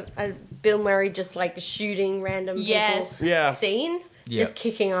for Bill Murray just like shooting random Yes. people Yeah. scene? Yeah. Just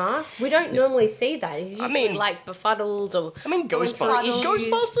kicking ass. We don't normally see that. He's usually mean- like befuddled or. I mean, going through Ghostbusters. issues.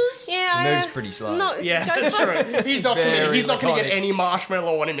 Ghostbusters? Yeah. He moves pretty slow. No, Yeah, that's Ghostbusters. true. He's not gonna Very get laconic. any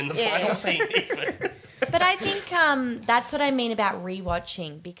marshmallow on him in the Yeah. final scene even. But I think that's what I mean about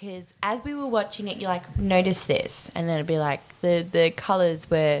rewatching, because as we were watching it, you like notice this, and then it'd be like the colors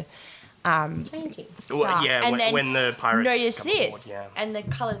were Changing. stark, Well, yeah, and when- then when the pirates notice come aboard, this, yeah. and the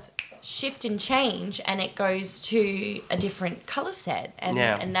colors shift and change, and it goes to a different color set, and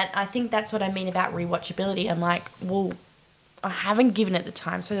that I think that's what I mean about rewatchability. I'm like, well, I haven't given it the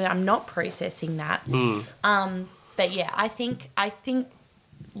time, so I'm not processing that. But yeah, I think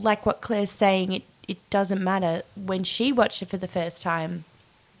like what Claire's saying, it doesn't matter. When she watched it for the first time,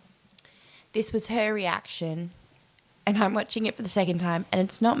 this was her reaction, and I'm watching it for the second time, and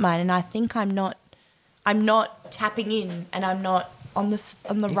it's not mine. And I think I'm not tapping in, and I'm not on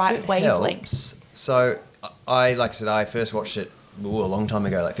the right If it wavelength. helps, so like I said, I first watched it a long time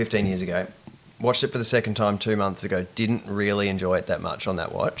ago, like 15 years ago. Watched it for the second time 2 months ago. Didn't really enjoy it that much on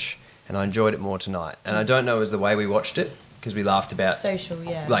that watch, and I enjoyed it more tonight. And I don't know if it was the way we watched it, because we laughed about Social,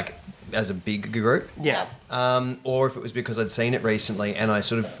 yeah. like as a big group. Yeah. Or if it was because I'd seen it recently and I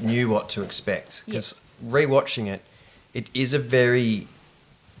sort of knew what to expect. Because rewatching it, it is a very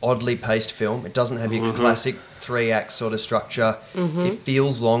oddly paced film. It doesn't have your classic 3-act sort of structure. It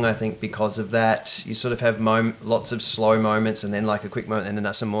feels long, I think, because of that. You sort of have lots of slow moments and then like a quick moment and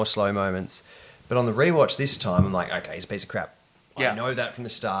then some more slow moments. But on the rewatch this time, I'm like, okay, it's a piece of crap. Yeah. I know that from the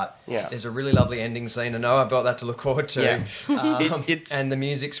start. Yeah. There's a really lovely ending scene. I know I've got that to look forward to. Yeah. And the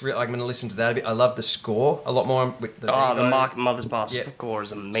music's I'm going to listen to that a bit. I love the score a lot more. With the Mother's Bar score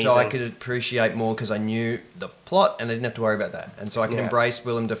is amazing. So I could appreciate more because I knew the plot and I didn't have to worry about that. And so I can embrace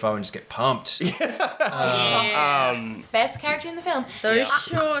Willem Dafoe and just get pumped. Best character in the film. Those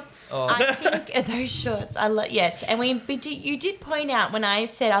shorts. I think those shorts. Yes, and you did point out when I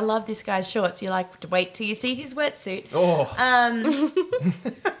said I love this guy's shorts. You're like, wait till you see his wetsuit.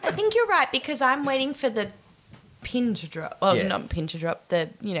 I think you're right because I'm waiting for the pin to drop. Well, not pin to drop.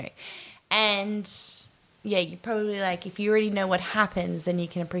 And you probably like if you already know what happens, then you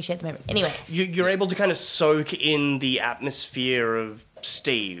can appreciate the moment. Anyway, you're able to kind of soak in the atmosphere of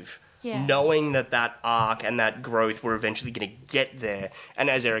Steve. Yeah. Knowing that arc and that growth we're eventually going to get there. And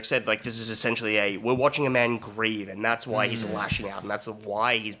as Eric said, like this is essentially we're watching a man grieve and that's why he's lashing out and that's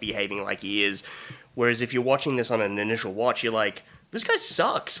why he's behaving like he is. Whereas if you're watching this on an initial watch, you're like, this guy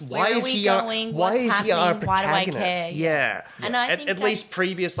sucks. Why is he our protagonist? Why do I care? Yeah. And I think at least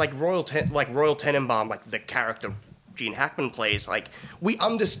previous Royal Tenenbaum, like the character Gene Hackman plays, like we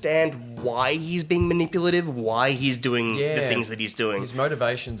understand why he's being manipulative, why he's doing the things that he's doing. His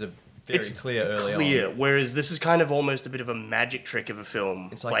motivations are very clear early on. Whereas this is kind of almost a bit of a magic trick of a film.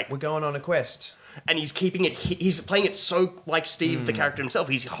 It's like we're going on a quest. And he's keeping it. He's playing it so like Steve, the character himself.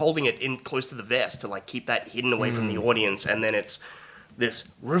 He's holding it in close to the vest to like keep that hidden away from the audience. And then it's this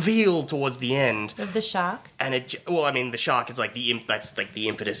reveal towards the end of the shark. And the shark is like that's like the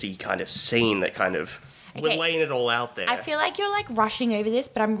impetus-y kind of scene that kind of we're laying it all out there. I feel like you're like rushing over this,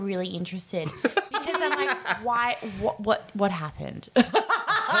 but I'm really interested because I'm like, why? What happened? Well,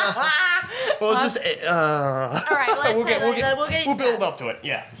 it's just all right. We'll build up to it.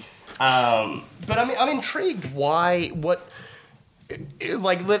 Yeah. But I'm intrigued. Let's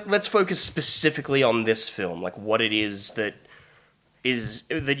focus specifically on this film. Like, what it is that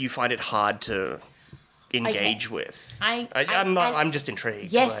you find it hard to engage with. I'm just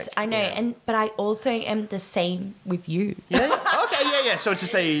intrigued. Yes, I know, but I also am the same with you. Yeah. Okay. Yeah. So it's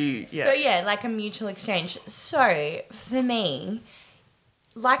just So like a mutual exchange. So for me,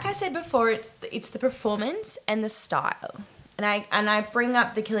 like I said before, it's the performance and the style. And I bring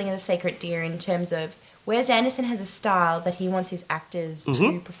up The Killing of the Sacred Deer in terms of Wes Anderson has a style that he wants his actors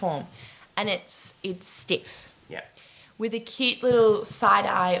to perform, and it's stiff. Yeah. With a cute little side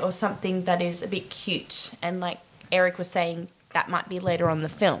eye or something that is a bit cute, and like Eric was saying, that might be later on in the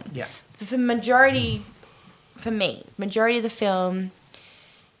film. Yeah. For majority of the film,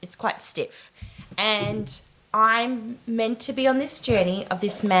 it's quite stiff, and I'm meant to be on this journey of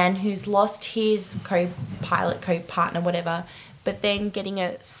this man who's lost his co-pilot, co-partner, whatever, but then getting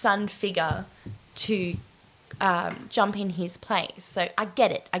a son figure to jump in his place. So I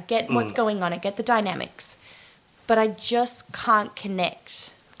get it. I get what's going on. I get the dynamics. But I just can't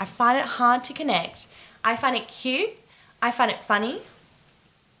connect. I find it hard to connect. I find it cute. I find it funny.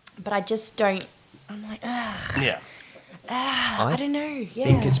 But I just don't... I'm like, ugh. Yeah. I don't know. Yeah. I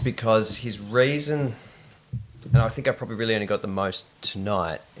think it's because his reason... And I think I probably really only got the most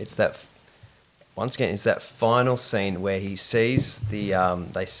tonight. It's that final scene where he sees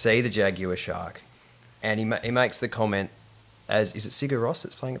they see the jaguar shark, and he makes the comment is it Sigur Rós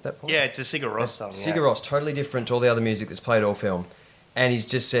that's playing at that point? Yeah, it's a Sigur Rós song. Sigur Rós, totally different to all the other music that's played all film, and he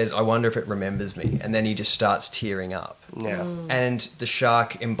just says, "I wonder if it remembers me," and then he just starts tearing up. Yeah, and the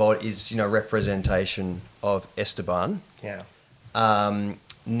shark is representation of Esteban. Yeah,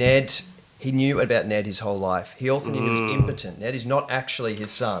 Ned. He knew about Ned his whole life. He also knew he was impotent. Ned is not actually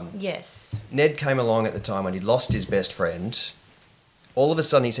his son. Yes. Ned came along at the time when he lost his best friend. All of a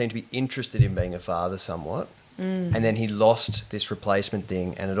sudden, he seemed to be interested in being a father somewhat. And then he lost this replacement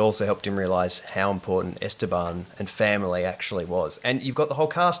thing, and it also helped him realise how important Esteban and family actually was. And you've got the whole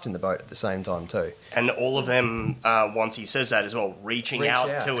cast in the boat at the same time too. And all of them, once he says that as well, reach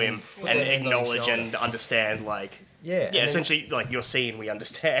out to him and acknowledge and understand, like... Yeah, essentially, like, you're seeing, we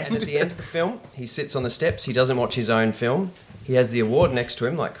understand. And at the end of the film, he sits on the steps. He doesn't watch his own film. He has the award next to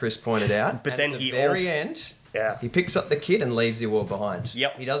him, like Chris pointed out. But then at the very end, he picks up the kid and leaves the award behind.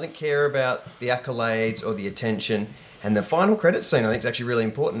 Yep. He doesn't care about the accolades or the attention. And the final credits scene, I think, is actually really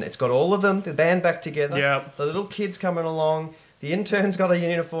important. It's got all of them, the band back together. Yep. The little kids coming along. The intern's got a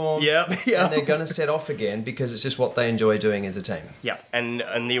uniform. Yep. And they're going to set off again because it's just what they enjoy doing as a team. Yeah, and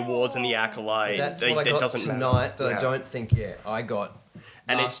the awards and the accolades. That's what I got tonight that I don't think, I got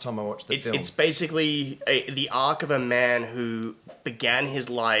last time I watched the film. It's basically the arc of a man who began his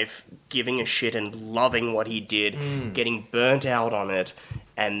life giving a shit and loving what he did, getting burnt out on it,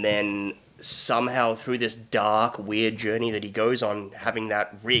 and then somehow through this dark, weird journey that he goes on, having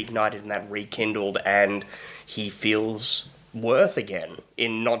that reignited and that rekindled, and he feels worth again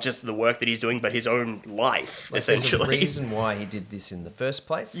in not just the work that he's doing, but his own life, essentially. There's a reason why he did this in the first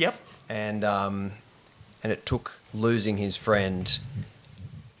place. Yep. And it took losing his friend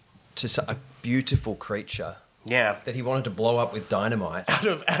to a beautiful creature. Yeah. That he wanted to blow up with dynamite. Out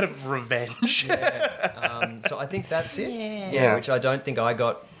of revenge. Yeah. So I think that's it. Yeah. Which I don't think I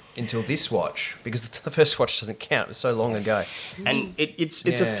got until this watch, because the first watch doesn't count. It was so long ago. And it's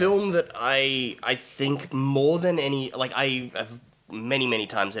a film that I think more than any... Like, I have many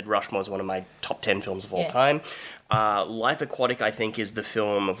times said Rushmore is one of my top 10 films of all time. Life Aquatic, I think, is the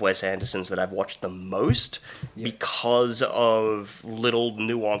film of Wes Anderson's that I've watched the most because of little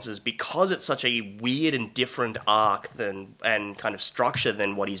nuances, because it's such a weird and different arc and kind of structure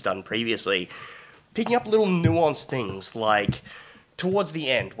than what he's done previously. Picking up little nuanced things like towards the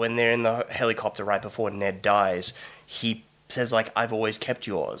end, when they're in the helicopter right before Ned dies, he says, like, I've always kept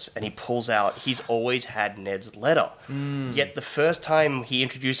yours. And he pulls out, he's always had Ned's letter. Yet the first time he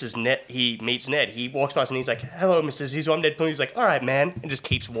introduces Ned, he meets Ned, he walks past and he's like, hello, Mr. Zissou, I'm Ned Poon. He's like, all right, man. And just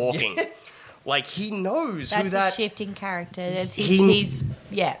keeps walking. Like, he knows who that... That's a shift in character. That's he's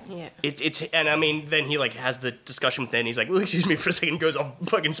yeah. It's and I mean, then he, like, has the discussion with Ned, and he's like, well, excuse me for a second, goes off,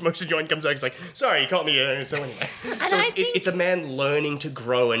 fucking smokes a joint, comes back, he's like, sorry, you caught me. So anyway. So it's a man learning to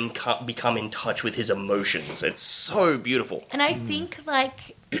grow and become in touch with his emotions. It's so beautiful. And I think,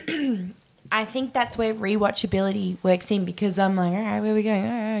 like... I think that's where rewatchability works in, because I'm like, all right, where are we going? All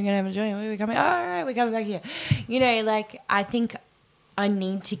right, I'm going to have a joint. Where are we coming? All right, we're coming back here. You know, like, I think I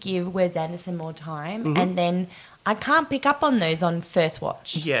need to give Wes Anderson more time, and then I can't pick up on those on first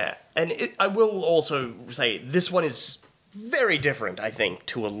watch. Yeah, and I will also say this one is very different, I think,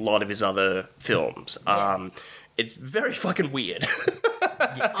 to a lot of his other films. Yes. It's very fucking weird.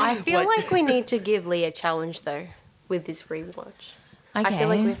 I feel like we need to give Lee a challenge, though, with this rewatch. Okay. I feel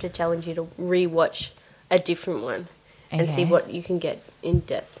like we have to challenge you to rewatch a different one and see what you can get in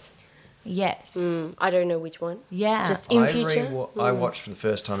depth. Yes. I don't know which one. Yeah. Just in future. I watched for the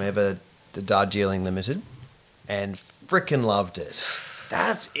first time ever the Darjeeling Limited and frickin' loved it.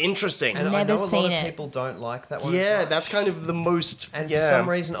 That's interesting. And I know a lot of people don't like that one. Yeah, that's kind of the most... And for some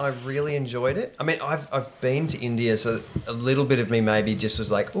reason, I really enjoyed it. I mean, I've been to India, so a little bit of me maybe just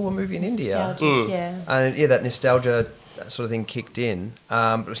was like, oh, a movie in India. Yeah. And that nostalgia sort of thing kicked in.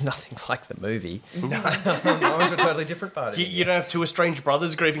 But it was nothing like the movie. I went to a totally different part of India. You don't have two estranged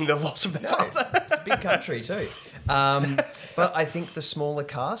brothers grieving the loss of their father. It's a big country too. But I think the smaller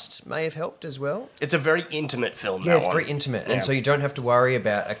cast may have helped as well. It's a very intimate film. Yeah, it's very intimate. And so you don't have to worry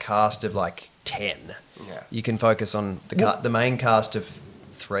about a cast of like 10. Yeah. You can focus on the main cast of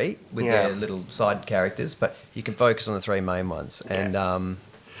 3 with their little side characters, but you can focus on the 3 main ones. And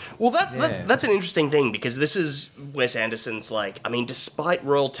well, that's an interesting thing, because this is Wes Anderson's, like, I mean, despite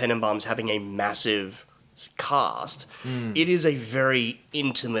Royal Tenenbaums having a massive cast, it is a very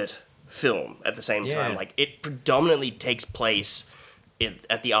intimate film at the same time. Like, it predominantly takes place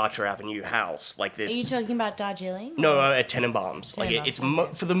at the Archer Avenue house. Like, Are you talking about Darjeeling? No, at Tenenbaums. Like, it's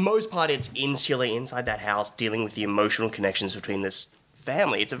for the most part, it's insular inside that house, dealing with the emotional connections between this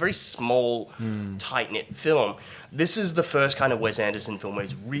family. It's a very small, tight-knit film. This is the first kind of Wes Anderson film where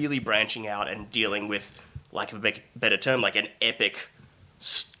he's really branching out and dealing with, lack of a better term, like an epic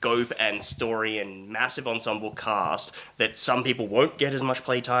scope and story and massive ensemble cast that some people won't get as much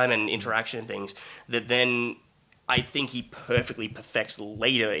playtime and interaction and things, that then I think he perfectly perfects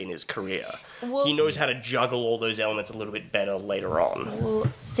later in his career. Well, he knows how to juggle all those elements a little bit better later on.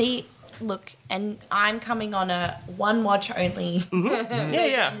 Well, see, look, and I'm coming on a one watch only.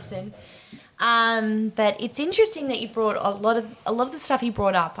 Anderson. But it's interesting that you brought a lot of the stuff he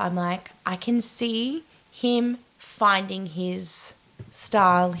brought up. I'm like, I can see him finding his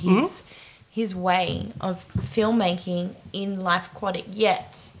style, his way of filmmaking in Life Aquatic.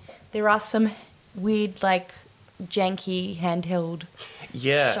 Yet there are some weird, like, janky handheld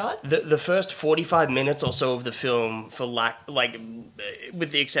shots. The first 45 minutes or so of the film,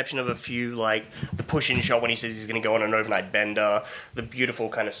 with the exception of a few, like the push-in shot when he says he's going to go on an overnight bender, the beautiful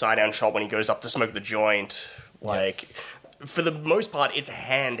kind of side-down shot when he goes up to smoke the joint, for the most part, it's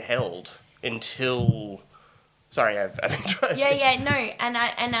handheld until... Sorry, I've been trying.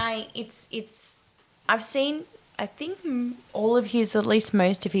 I've seen, I think, all of his, at least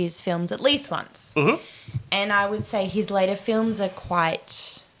most of his films, at least once. And I would say his later films are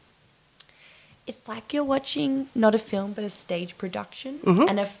quite... it's like you're watching not a film but a stage production,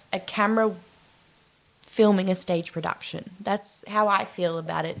 and a camera filming a stage production. That's how I feel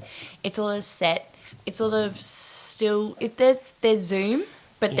about it. It's a lot of set. It's a lot of still. There's zoom,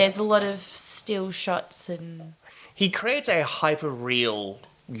 but there's a lot of still shots and. He creates a hyper-real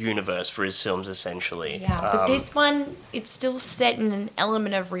universe for his films, essentially. Yeah, but this one, it's still set in an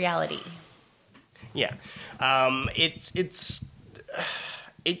element of reality. Yeah. I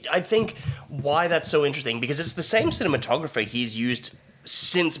think why that's so interesting, because it's the same cinematographer he's used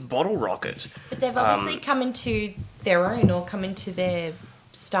since Bottle Rocket. But they've obviously come into their own or come into their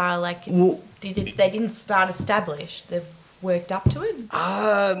style. Like, they didn't start established. They've worked up to it.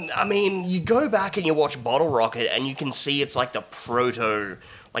 I mean, you go back and you watch Bottle Rocket and you can see it's like the proto...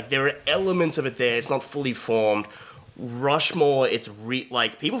 Like, there are elements of it there. It's not fully formed. Rushmore, it's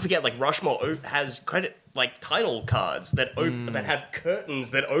like, people forget, like, Rushmore has title cards that that have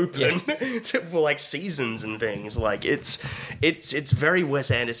curtains that open for, like, seasons and things. Like, it's very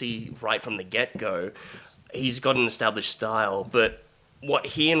Wes Anderson-y right from the get-go. He's got an established style, but what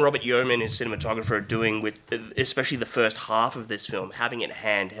he and Robert Yeoman, his cinematographer, are doing with, especially the first half of this film, having it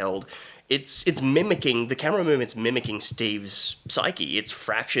handheld, it's mimicking, the camera movement's mimicking Steve's psyche. It's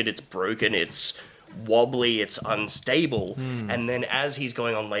fractured, it's broken, it's wobbly, it's unstable. And then as he's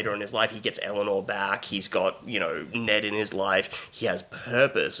going on later in his life, he gets Eleanor back, he's got, Ned in his life, he has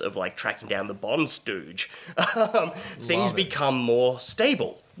purpose of, like, tracking down the Bond stooge. Things become more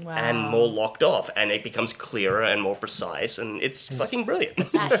stable. Wow. And more locked off, and it becomes clearer and more precise, and it's fucking brilliant.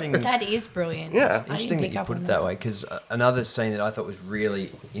 That is brilliant. Yeah. Interesting that you put it that way, because another scene that I thought was really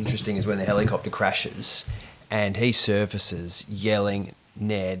interesting is when the helicopter crashes and he surfaces yelling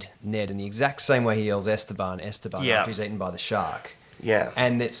Ned, in the exact same way he yells Esteban after he's eaten by the shark. Yeah.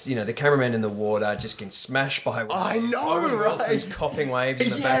 And it's, the cameraman in the water just getting smashed by waves. I know, Owen right? Wilson's copping waves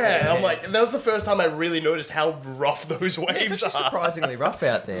in the back. Yeah, I'm like, that was the first time I really noticed how rough those waves It's are. actually surprisingly rough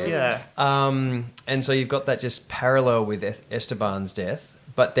out there. Yeah. And so you've got that just parallel with Esteban's death,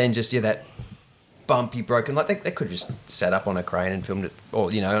 but then just, that bumpy, broken, like they could have just sat up on a crane and filmed it,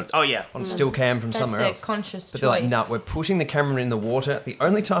 or, on still cam from somewhere else. That's their conscious But choice. they're like, no, we're putting the camera in the water. The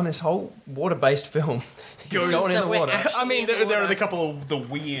only time this whole water-based film is going in the water. I mean, there are a couple of the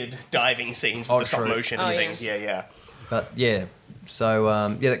weird diving scenes with the stop motion and things. Yeah. But, yeah,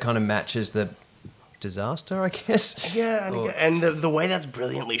 so, that kind of matches the disaster, I guess. Yeah, and the way that's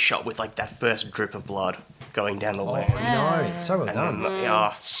brilliantly shot with, like, that first drip of blood going down the lens. No, it's so well done.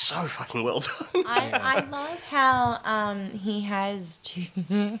 Yeah, so fucking well done. I love how he has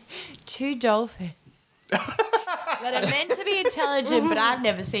two dolphins that are meant to be intelligent, but I've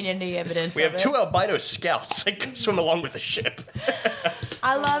never seen any evidence We of have it. two albino scouts that swim along with the ship.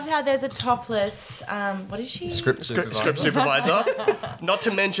 I love how there's a topless, what is she? Script Script supervisor. Not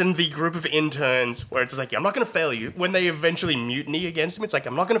to mention the group of interns where it's like, I'm not going to fail you. When they eventually mutiny against him, it's like,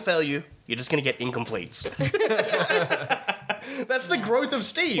 I'm not going to fail you. You're just going to get incompletes. That's the growth of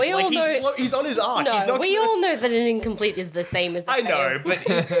Steve. We all know- He's on his arc. No, He's not we all know that an incomplete is the same as a I know,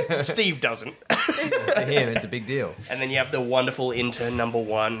 fail. but Steve doesn't. For him, it's a big deal. And then you have the wonderful intern number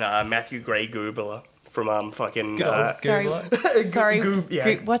one, Matthew Gray Goobler from fucking... Sorry,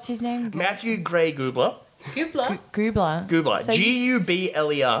 what's his name? Matthew Gray Goobler. Goobler. Goobler. So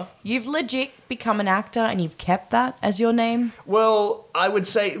Gubler. You've legit become an actor and you've kept that as your name? Well, I would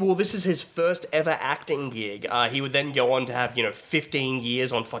say, this is his first ever acting gig. He would then go on to have, 15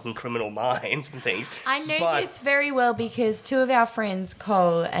 years on fucking Criminal Minds and things. I know this very well because two of our friends,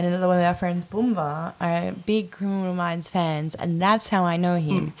 Cole, and another one of our friends, Boomba, are big Criminal Minds fans, and that's how I know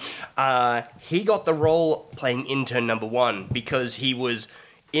him. He got the role playing intern number one because he was,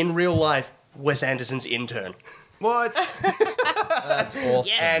 in real life, Wes Anderson's intern. What? That's awesome.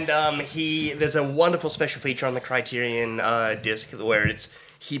 Yes. And there's a wonderful special feature on the Criterion disc where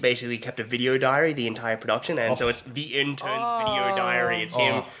he basically kept a video diary the entire production, and so it's the intern's video diary. It's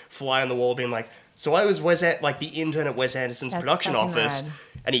him fly on the wall being like, so I was the intern at Wes Anderson's production office,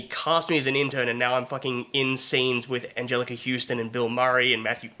 and he cast me as an intern, and now I'm fucking in scenes with Angelica Houston and Bill Murray and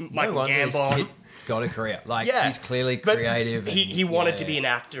Michael Gambon. Got a career. He's clearly creative. But he wanted to be an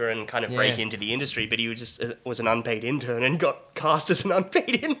actor and kind of break into the industry, but he was an unpaid intern and got cast as an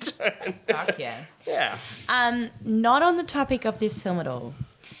unpaid intern. Fuck yeah. Yeah. Not on the topic of this film at all,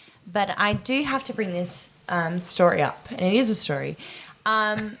 but I do have to bring this story up, and it is a story.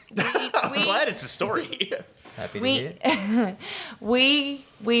 I'm glad it's a story. Happy to hear.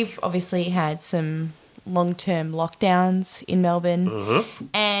 We've obviously had some long-term lockdowns in Melbourne,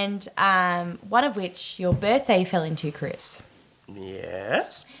 and one of which your birthday fell into, Chris.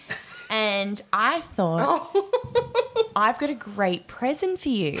 Yes. And I thought I've got a great present for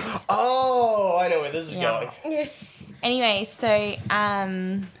you. Oh, I know where this is going. Yeah. Anyway, so,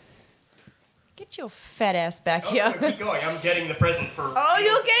 get your fat ass back here. Keep going. I'm getting the present for... Oh,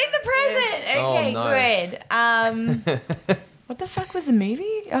 you're getting the present. Okay, good. What the fuck was the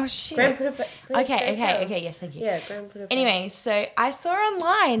movie? Oh, shit. Okay, yes, thank you. Yeah, Grand Budapest. Anyway, so I saw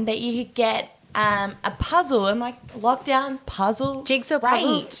online that you could get a puzzle. I'm like, lockdown puzzle? Jigsaw Great.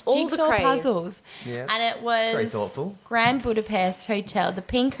 puzzles, all the Jigsaw craze. puzzles. Yeah. And it was Very thoughtful. Grand Budapest Hotel, the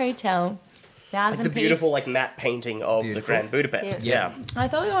Pink Hotel. Like the beautiful matte painting of the Grand Budapest. Yeah. I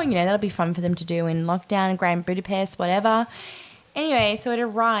thought, that'll be fun for them to do in lockdown, Grand Budapest, whatever. Anyway, so it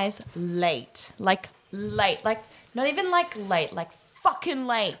arrives late. Like, not even like late, like fucking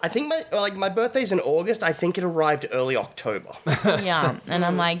late. I think my birthday's in August. I think it arrived early October. Yeah, and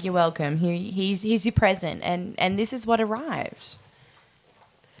I'm like, you're welcome. Here's your present, and this is what arrived.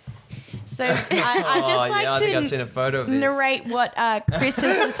 So I just I think I've seen a photo of this. narrate what Chris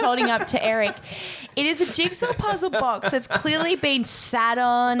was holding up to Eric. It is a jigsaw puzzle box that's clearly been sat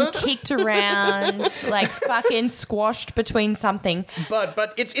on, kicked around, like fucking squashed between something.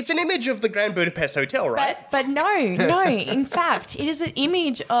 But it's an image of the Grand Budapest Hotel, right? But no. In fact, it is an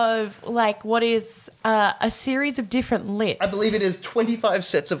image of like what is a series of different lips. I believe it is 25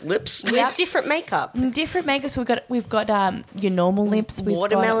 sets of lips. With different makeup. Different makeup. So we've got your normal lips. We've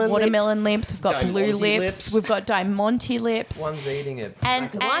Watermelon got watermelon lips. We've got blue Diamante lips. lips. We've got Diamante lips. One's eating it. And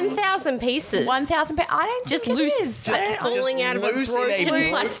 1,000 pieces. 1,000. I don't Just think loose. it is. Just falling out of a loose in broken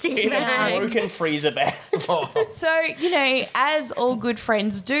plastic in a bag. broken freezer bag. So, as all good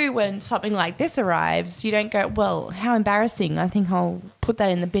friends do when something like this arrives, you don't go, well, how embarrassing. I think I'll put that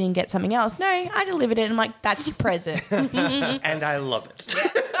in the bin and get something else. No, I delivered it and I'm like, that's your present. And I love it.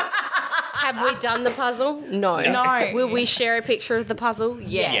 Have we done the puzzle? No. No. Will we share a picture of the puzzle?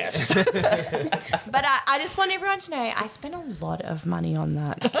 Yes. But I just want everyone to know I spent a lot of money on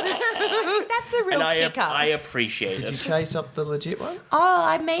that. I think that's the real And kicker. I appreciate Did you it. chase up the legit one? Oh,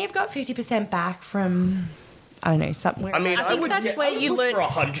 I may have got 50% back from, I don't know, somewhere. I mean, I think that's where you learn.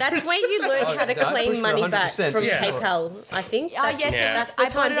 That's where you learn how to exactly. I claim pushed for money back 100%, from yeah. PayPal. I think. Oh, yes, Yeah. That's I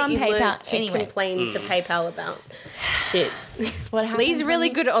the bought time it that on you learn PayPal. to Anyway, complain to PayPal about shit. that's what happens. Lee's really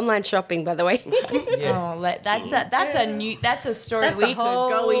when good at online shopping, by the way. Oh, that's a story That's a we could go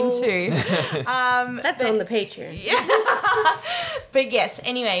whole- into. That's on the Patreon. But yes,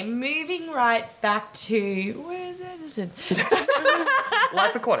 anyway, moving right back to where is it?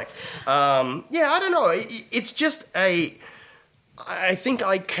 Life Aquatic. I don't know. It's just I think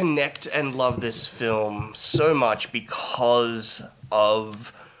I connect and love this film so much because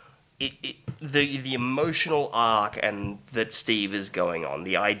of the emotional arc and that Steve is going on.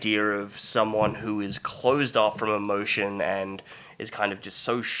 The idea of someone who is closed off from emotion and is kind of just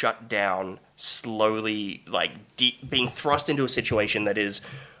so shut down, slowly being thrust into a situation that is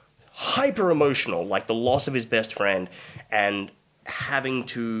hyper emotional, like the loss of his best friend, and having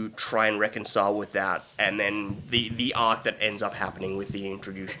to try and reconcile with that, and then the arc that ends up happening with the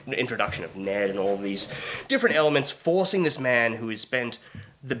introduction of Ned and all of these different elements, forcing this man who has spent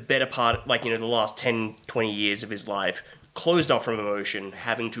the better part, the last 10, 20 years of his life, closed off from emotion,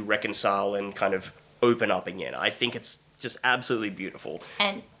 having to reconcile and kind of open up again. I think it's just absolutely beautiful.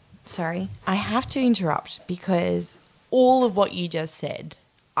 And sorry, I have to interrupt because all of what you just said,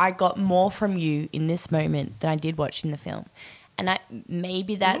 I got more from you in this moment than I did watching the film. And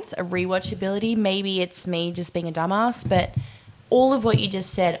maybe that's a rewatchability. Maybe it's me just being a dumbass. But all of what you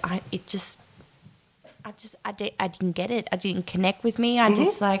just said, I didn't get it. I didn't connect with me. I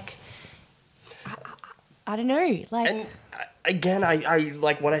just I don't know. And again, I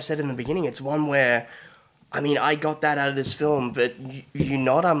like what I said in the beginning. It's one where, I got that out of this film, but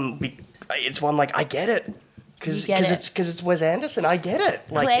it's one I get it. Because it's Wes Anderson, I get it.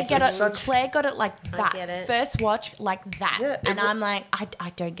 Claire got it like that. get it. First watch like that, Yeah, and I'm like,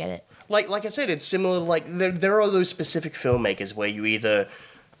 I don't get it. Like I said, it's similar. There are those specific filmmakers where you either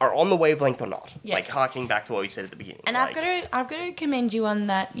are on the wavelength or not. Yes. Like harking back to what we said at the beginning. And I've got to commend you on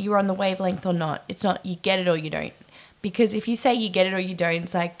that. You're on the wavelength or not. It's not you get it or you don't. Because if you say you get it or you don't,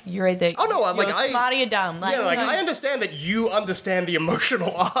 it's like you're either you're smart or you're dumb. I understand that you understand the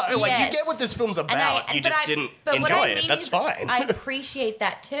emotional arc. Yes. You get what this film's about. You just didn't but what enjoy I it. mean That's is fine. I appreciate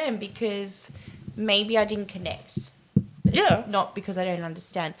that term because maybe I didn't connect. Yeah. It's not because I don't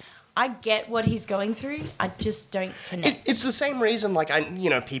understand. I get what he's going through. I just don't connect. It's the same reason,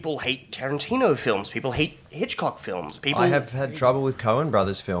 people hate Tarantino films. People hate Hitchcock films. I have had trouble with Coen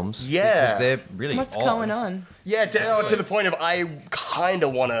Brothers films. Yeah. Because they're really What's odd. going on? Yeah, to the point of I kind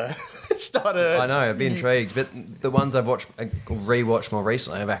of want to start I know, I'd be intrigued. But the ones I've rewatched more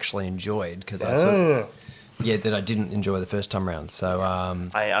recently, I've actually enjoyed because I sort of that I didn't enjoy the first time round. So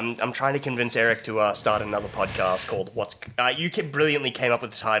I'm trying to convince Eric to start another podcast called What's. Brilliantly came up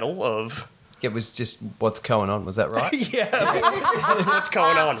with the title of. It was just What's Going On. Was that right? Yeah. What's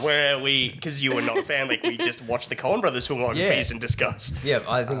Going On? Where because you were not a fan, we just watched the Coen Brothers filmographies and discuss. Yeah,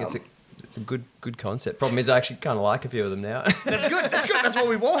 I think it's a good concept. Problem is, I actually kind of like a few of them now. That's good. That's what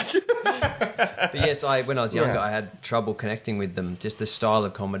we want. But yes, when I was younger, I had trouble connecting with them. Just the style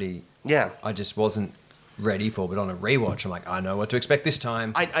of comedy. Yeah. I just wasn't ready for. But on a rewatch, I'm like, I know what to expect this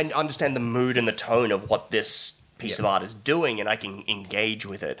time. I understand the mood and the tone of what this piece of art is doing, and I can engage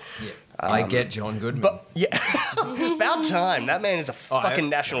with it. Yeah. I get John Goodman. But about time. That man is a fucking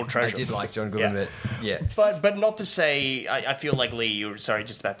national treasure. I did like John Goodman, but not to say. I feel like Lee, you were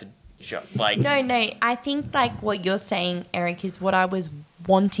just about to. No. I think what you're saying, Eric, is what I was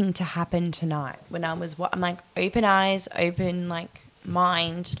wanting to happen tonight. When I'm like, open eyes, open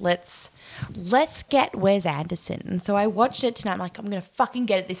mind. Let's get Wes Anderson. And so I watched it tonight. I'm like, I'm gonna fucking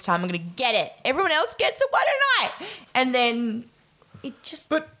get it this time. I'm gonna get it. Everyone else gets it. Why don't I? And then it just.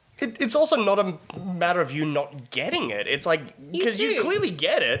 But it's also not a matter of you not getting it. It's because you clearly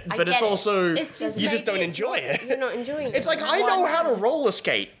get it, but it's also you just don't enjoy it. You're not enjoying it. It's like, I know how to roller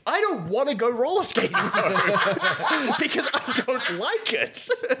skate. I don't want to go roller skating though, because I don't like it.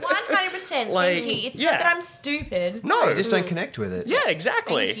 100%. Thank you. It's not that I'm stupid. No, I just don't connect with it. Yeah,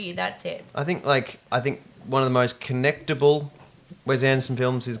 exactly. Thank you. That's it. I think one of the most connectable Wes Anderson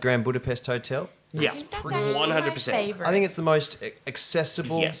films is Grand Budapest Hotel. Yes, That's actually 100%. I think it's the most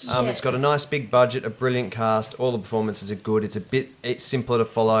accessible. Yes. It's got a nice big budget, a brilliant cast. All the performances are good. It's simpler to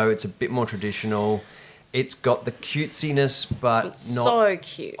follow. It's a bit more traditional. It's got the cutesiness, but not so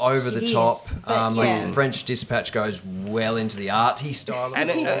cute. over the top. But French Dispatch goes well into the arty style.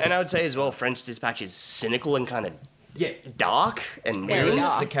 And I would say as well, French Dispatch is cynical and kind of dark and Very moody.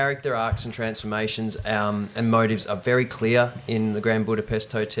 dark. The character arcs and transformations and motives are very clear in the Grand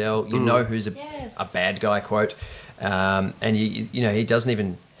Budapest Hotel. You know who's a bad guy, quote, and he doesn't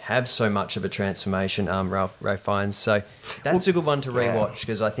even have so much of a transformation, Ralph Fiennes. So that's a good one to rewatch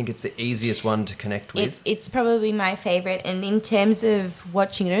because I think it's the easiest one to connect with. It's probably my favourite, and in terms of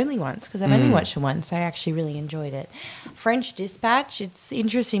watching it only once, because I've only watched it once, I actually really enjoyed it. French Dispatch, it's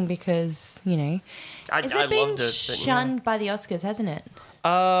interesting because, it's been shunned by the Oscars, hasn't it?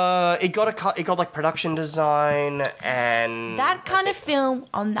 It got production design and That kind of film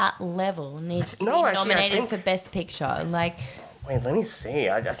on that level needs to be nominated for Best Picture. Wait, let me see.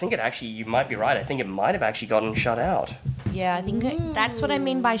 I think it actually, you might be right. I think it might have actually gotten shut out. Yeah, I think that's what I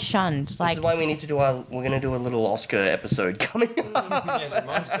mean by shunned. This is why we need to we're going to do a little Oscar episode coming up.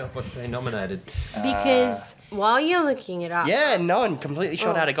 Remind yourself what's been nominated. Because While you're looking it up. Yeah, none. Completely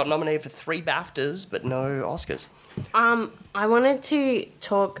shut out. It got nominated for 3 BAFTAs, but no Oscars. I wanted to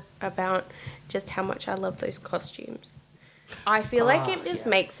talk about just how much I love those costumes. I feel like it just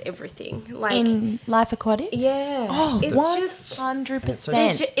makes everything in Life Aquatic. Yeah, it's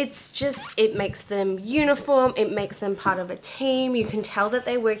 100%. It's just it makes them uniform. It makes them part of a team. You can tell that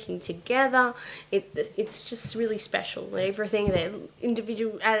they're working together. It's just really special. Everything, their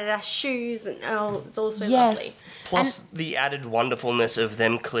individual Adidas shoes, and it's also lovely. Plus the added wonderfulness of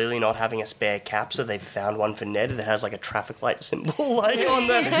them clearly not having a spare cap, so they've found one for Ned that has a traffic light symbol on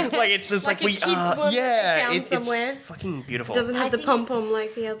the it's just it's fucking beautiful. Doesn't have the pom-pom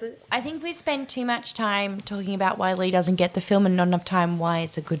like the others. I think we spend too much time talking about why Lee doesn't get the film and not enough time why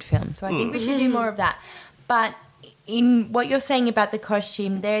it's a good film. So I think we should do more of that. But in what you're saying about the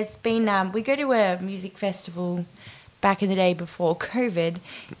costume, there's been we go to a music festival back in the day before COVID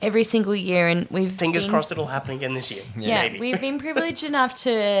every single year, and we've fingers crossed it'll happen again this year. Yeah, we've been privileged enough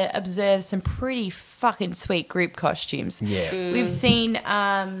to observe some pretty fucking sweet group costumes. Yeah. We've seen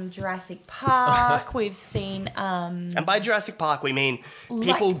Jurassic Park. We've seen and by Jurassic Park we mean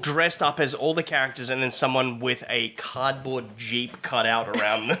people dressed up as all the characters and then someone with a cardboard jeep cut out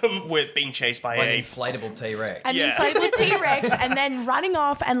around them with being chased by an inflatable T-Rex. An inflatable T-Rex, and then running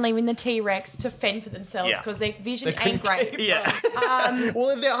off and leaving the T-Rex to fend for themselves because their vision ain't great. Yeah.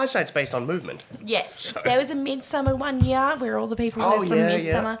 Well, their eyesight's based on movement. Yes. So. There was a Midsummer one year where all the people were from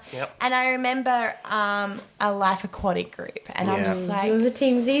Midsummer. Yeah. Yep. And I remember a Life Aquatic group. And I'm just like... It was a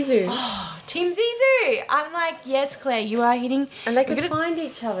Team Zissou. Oh, Team Zissou! I'm like, yes, Claire, you are hitting... And they could find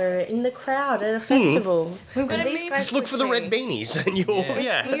each other in the crowd at a festival. We've got to move... Just look for the red beanies and you'll...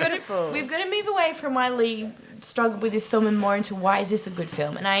 We've got to move away from why Lee struggled with this film and more into why is this a good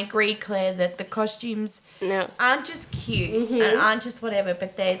film. And I agree, Claire, that the costumes aren't just cute and aren't just whatever,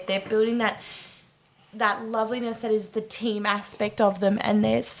 but they're building that that loveliness that is the team aspect of them, and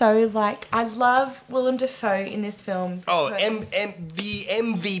they're so like, I love Willem Dafoe in this film. Oh, the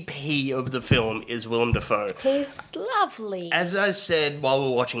MVP of the film is Willem Dafoe. He's lovely. As I said while we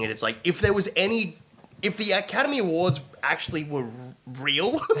were watching it, it's like if the Academy Awards actually were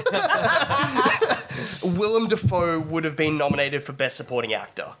real, Willem Dafoe would have been nominated for Best Supporting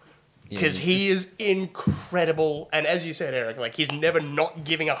Actor. Because he is incredible, and as you said, Eric, like he's never not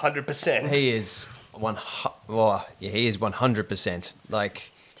giving 100%. He is he is 100%.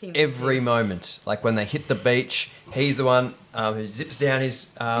 Like every moment, like when they hit the beach, he's the one who zips down his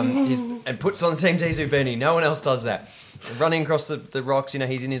and puts on the Team Zissou beanie. No one else does that. Running across the rocks,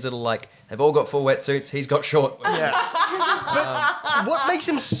 he's in his little they've all got full wetsuits. He's got short. Yeah. But what makes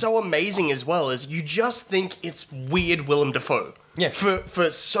him so amazing as well is you just think it's weird Willem Dafoe. Yeah.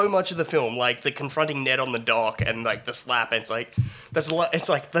 For so much of the film, like the confronting Ned on the dock and like the slap, and it's like that's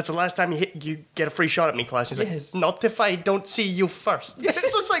the last time you get a free shot at me, class. He's like, not if I don't see you first. It's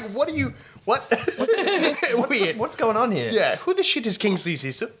just like, what? Weird. What's going on here? Yeah, who the shit is Kingsley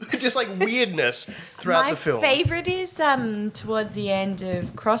Zissou? Just like weirdness throughout the film. My favourite is towards the end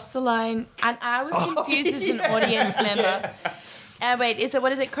of Cross the Line, and I was confused as an audience member. Wait,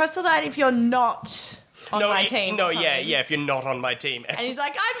 what is it? Cross the line if you're not on my team. No, yeah, if you're not on my team. And he's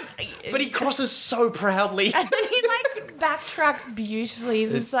like, But he crosses so proudly. And then he like backtracks beautifully.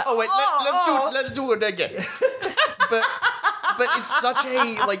 He's just like, let's do it again. but it's such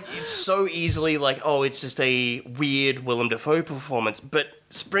a it's so easily it's just a weird Willem Dafoe performance. But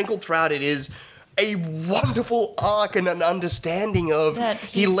sprinkled throughout it is a wonderful arc and an understanding of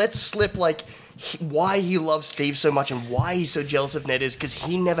he lets slip why he loves Steve so much and why he's so jealous of Ned is because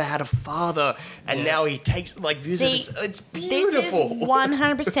he never had a father, and now he takes views of it. It's beautiful. This is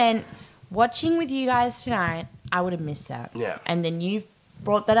 100% watching with you guys tonight. I would have missed that. Yeah. And then you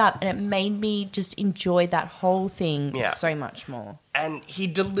brought that up, and it made me just enjoy that whole thing so much more. And he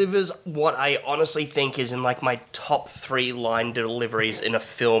delivers what I honestly think is in my top 3 line deliveries in a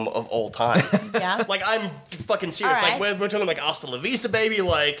film of all time. Yeah. I'm fucking serious. All right. We're talking Hasta La Vista, baby. Yeah.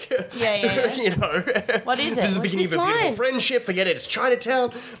 What is it? This is the beginning of a beautiful friendship. Forget it. It's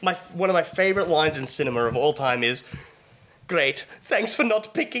Chinatown. One of my favorite lines in cinema of all time is, "Great. Thanks for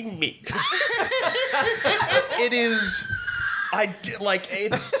not picking me." It is...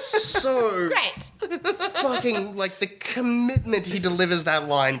 it's so great. Fucking the commitment he delivers that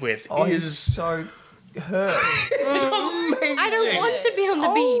line with is so hurt. It's amazing. I don't want to be on the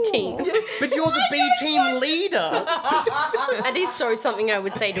B team. But you're the B team leader. That is so something I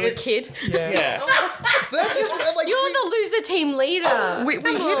would say to a kid. Yeah. That's just, you're the loser team leader. We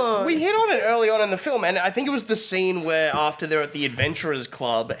hit on it early on in the film, and I think it was the scene where after they're at the Adventurers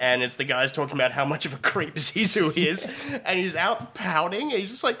Club, and it's the guys talking about how much of a creep Zissou is, and he's out pouting, and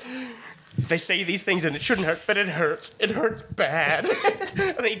he's just like, they say these things and it shouldn't hurt, but it hurts. It hurts bad.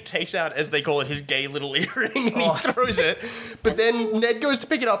 And then he takes out, as they call it, his gay little earring, and he throws it. But then Ned goes to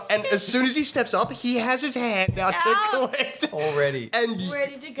pick it up, and as soon as he steps up, he has his hand out to collect. Already. And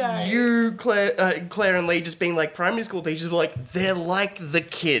ready to go. You, Claire and Lee, just being primary school teachers, were they're like the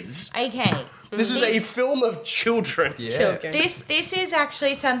kids. Okay. This is a film of children. Yeah. Children. This is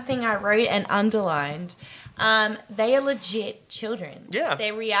actually something I wrote and underlined. They are legit children. Yeah.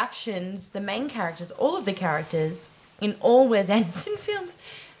 Their reactions, the main characters, all of the characters in all Wes Anderson films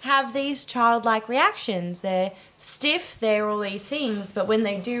have these childlike reactions. They're stiff, they're all these things, but when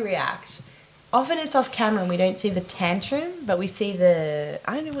they do react, often it's off camera and we don't see the tantrum, but we see the,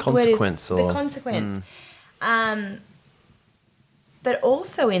 I don't know what consequence the word is. The consequence. But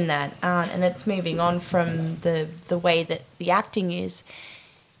also in that, and it's moving on from the way that the acting is,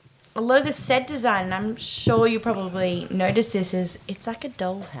 a lot of the set design, and I'm sure you probably noticed this, is it's like a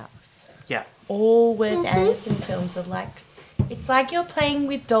dollhouse. Yeah. All Wes Anderson films are it's like you're playing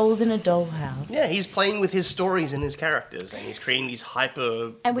with dolls in a dollhouse. Yeah, he's playing with his stories and his characters, and he's creating these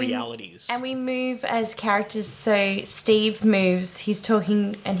hyper realities. And we move as characters, so Steve moves, he's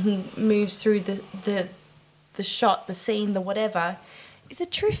talking, and he moves through the shot, the scene, the whatever. Is it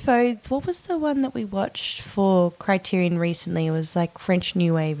Truffaut? What was the one that we watched for Criterion recently? It was French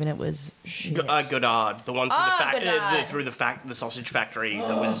New Wave, and it was Godard, the one through the sausage factory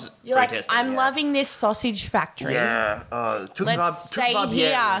that was protesting. I'm loving this sausage factory. Yeah, Let's stay here.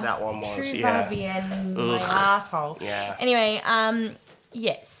 That one was. Bien, my asshole. Yeah. Anyway,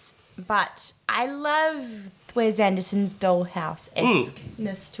 yes, but I love Wes Anderson's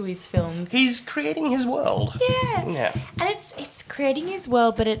dollhouse-esqueness to his films. He's creating his world. Yeah. And it's creating his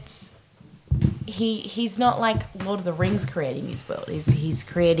world, but he's not like Lord of the Rings creating his world. He's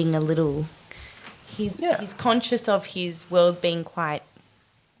creating a little... He's conscious of his world being quite...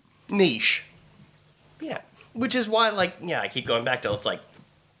 niche. Yeah. Which is why, like, I keep going back to it. It's like,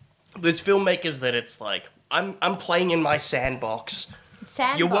 there's filmmakers that it's like, I'm playing in my sandbox.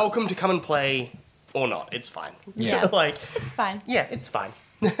 You're welcome to come and play or not. It's fine. Yeah. Like, It's fine. yeah, it's fine.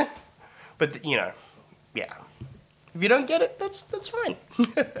 But, yeah. If you don't get it, that's fine.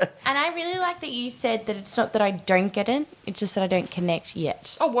 And I really like that you said that it's not that I don't get it, it's just that I don't connect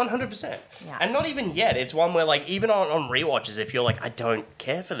yet. Oh, 100%. Yeah. And not even yet. It's one where, like, even on rewatches, if you're like, I don't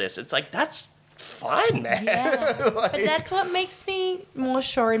care for this, it's like, that's fine, man. Yeah. Like- But that's what makes me more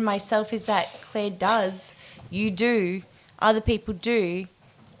sure in myself is that Claire does, you do, other people do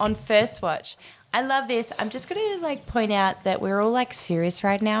on first watch. I love this. I'm just going to like point out that we're all like serious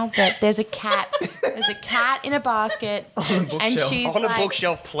right now, but there's a cat. There's a cat in a basket, and she's on a like,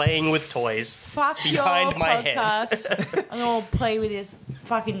 bookshelf playing with toys. "Fuck behind your my head." podcast. I'm gonna play with this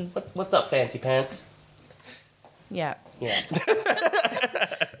fucking What's up, fancy pants? yeah." Yeah.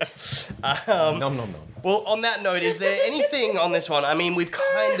 Nom nom nom. Well, on that note, is there anything on this one? I mean, we've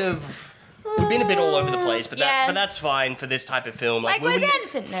been a bit all over the place, but Yeah. that's fine for this type of film. Like when Wes we-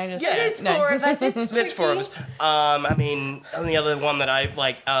 Anderson. No, just Yeah. There's four of us. It's That's four of tricky. us. I mean, only other one that I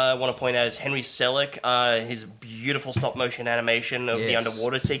want to point out is Henry Selick. His beautiful stop motion animation of the Yes.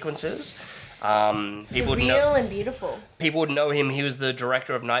 underwater sequences. Surreal and beautiful. People would know him. He was the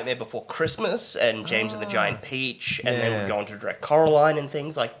director of Nightmare Before Christmas and James and the Giant Peach, and then Yeah. would go on to direct Coraline and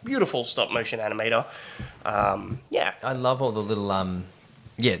things like beautiful stop motion animator. Yeah, I love all the little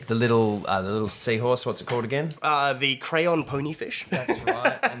the little seahorse. What's it called again? the crayon ponyfish. That's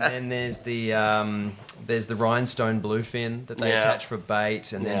right. And then there's the rhinestone bluefin that they Yeah. attach for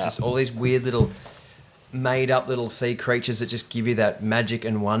bait, and then Yeah. just all these weird little made up little sea creatures that just give you that magic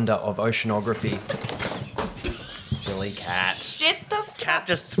and wonder of oceanography. Silly cat. shit the Cat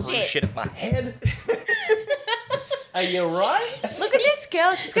just threw Shit. shit at my head. Are you right? Look at this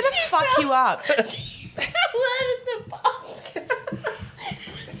girl. She's gonna fuck you up. Out of the basket.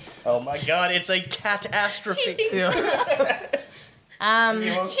 Oh my god, it's a catastrophe. She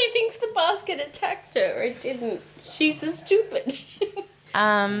thinks the basket attacked her. It didn't. She's so stupid.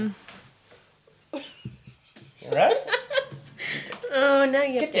 Right? Oh, now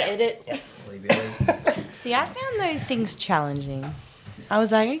you have Get to down. edit. Silly Billy. See, I found those things challenging. I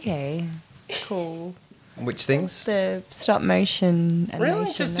was like, okay, cool. Which things? The stop motion animation.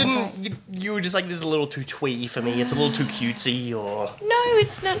 Really? Just I was like, didn't. You were just like, this is a little too twee for me. It's a little too cutesy, or. no,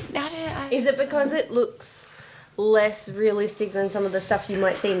 it's not. Is it because it looks less realistic than some of the stuff you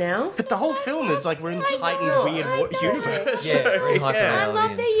might see now? But the whole film is like we're in this I heightened, know, weird I know. universe. Yeah, very hyper yeah. I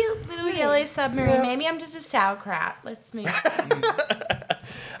love reality. the little yellow submarine. Maybe I'm just a sauerkraut. Let's move.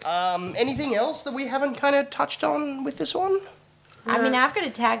 Anything else that we haven't kind of touched on with this one? I mean, I've got a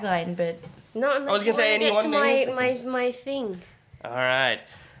tagline, but No, I'm I was gonna say get to anyone- my thing. All right.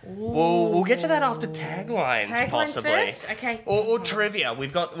 We'll get to that after taglines, possibly. First? Okay. Or trivia.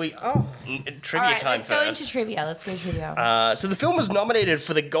 We've got trivia all right, time let's go first. into trivia. Let's go trivia. So the film was nominated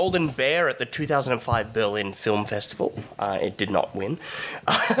for the Golden Bear at the 2005 Berlin Film Festival. It did not win.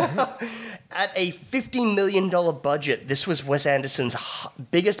 At a $50 million budget, this was Wes Anderson's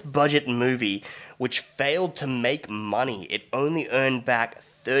biggest budget movie, which failed to make money. It only earned back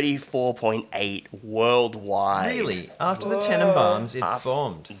 34.8 worldwide. Really? After the Tenenbaums, it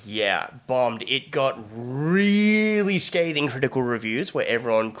bombed. Yeah, bombed. It got really scathing critical reviews where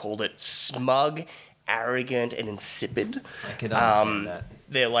everyone called it smug, arrogant, and insipid. I could understand that.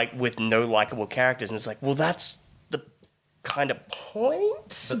 They're like with no likable characters, and it's like, well, that's the kind of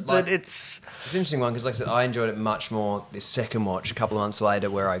point, But, but like- it's It's an interesting one because, like I said, I enjoyed it much more this second watch a couple of months later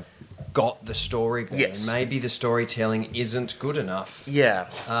where I got the story better. Yes. And maybe the storytelling isn't good enough yeah.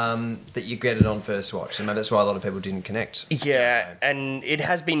 that you get it on first watch. So maybe that's why a lot of people didn't connect. Yeah, and it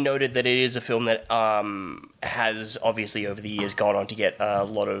has been noted that it is a film that has obviously over the years gone on to get a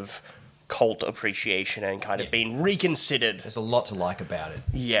lot of cult appreciation and kind of been reconsidered. There's a lot to like about it.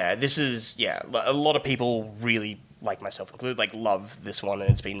 Yeah, this is, a lot of people really, like myself included, like love this one, and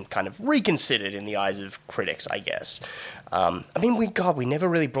it's been kind of reconsidered in the eyes of critics, I guess. I mean, we never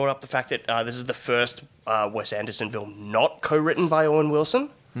really brought up the fact that this is the first Wes Anderson film not co-written by Owen Wilson.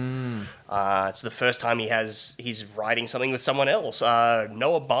 It's the first time he's writing something with someone else.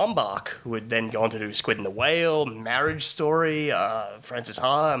 Noah Baumbach, who would then go on to do Squid and the Whale, Marriage Story, Francis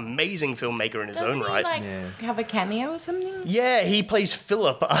Ha, amazing filmmaker in his Doesn't own he right. have a cameo or something? Yeah, he plays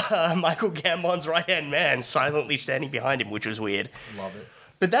Philip, Michael Gambon's right-hand man, silently standing behind him, which was weird. Love it.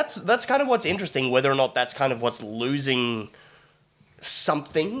 But that's kind of what's interesting, whether or not that's kind of what's losing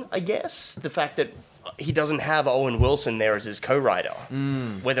something, I guess. The fact that he doesn't have Owen Wilson there as his co-writer.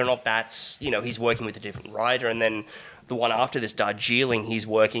 Whether or not that's, he's working with a different writer, and then the one after this, Darjeeling, he's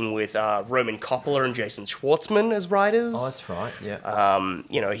working with Roman Coppola and Jason Schwartzman as writers. Oh, that's right.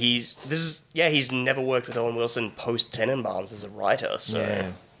 Yeah. He's never worked with Owen Wilson post Tenenbaums as a writer.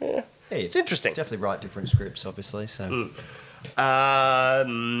 So it's interesting. Definitely write different scripts, obviously. So.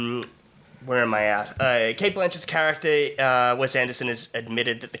 Where am I at? Kate Blanchett's character, Wes Anderson has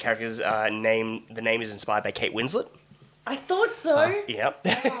admitted that the character's name is inspired by Kate Winslet. I thought so. Yep.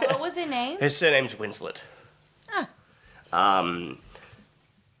 What was her name? Her surname's Winslet.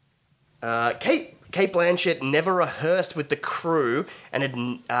 Kate Blanchett never rehearsed with the crew and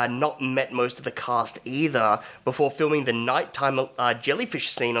had not met most of the cast either before filming the nighttime jellyfish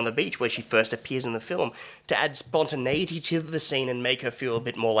scene on the beach where she first appears in the film to add spontaneity to the scene and make her feel a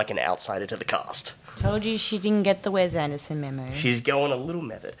bit more like an outsider to the cast. Told you she didn't get the Wes Anderson memo. She's going a little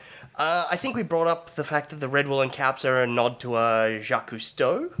method. I think we brought up the fact that the red woolen caps are a nod to Jacques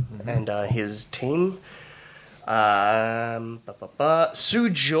Cousteau and his team. Sue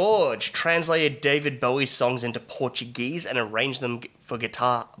George translated David Bowie's songs into Portuguese and arranged them for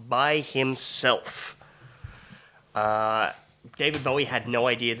guitar by himself. David Bowie had no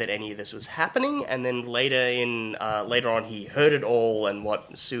idea that any of this was happening, and then later on he heard it all and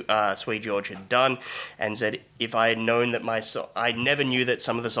what Sue George had done, and said, "If I had known that I never knew that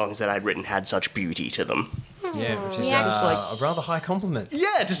some of the songs that I'd written had such beauty to them." Yeah, which is a rather high compliment.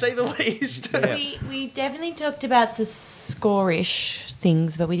 Yeah, to say the least. Yeah. We definitely talked about the score-ish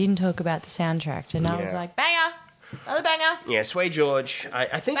things, but we didn't talk about the soundtrack. And I was like, banger! Another banger! Yeah, Sway George.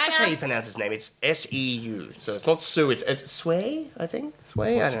 I think that's how Banger. you pronounce his name. It's S-E-U. So it's not Sue, it's Sway, I think?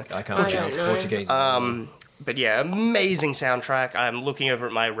 Sway? I don't know. I can't pronounce Portuguese. But yeah, amazing soundtrack. I'm looking over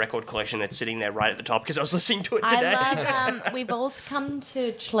at my record collection. It's sitting there right at the top because I was listening to it today. I love, we've also come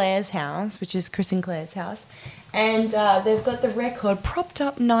to Claire's house, which is Chris and Claire's house, and they've got the record propped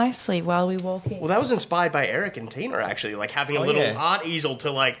up nicely while we walk in. Well, that was inspired by Eric and Tina, actually, like having a little art easel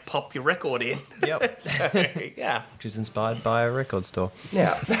to like pop your record in. Yep. So, yeah. Which is inspired by a record store.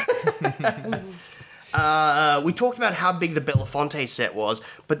 Yeah. We talked about how big the Belafonte set was,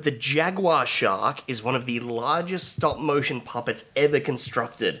 but the Jaguar shark is one of the largest stop-motion puppets ever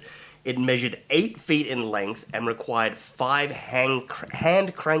constructed. It measured 8 feet in length and required 5 hand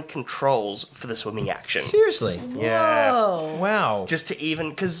crank controls for the swimming action. Seriously? Yeah. Whoa. Wow. Just to even,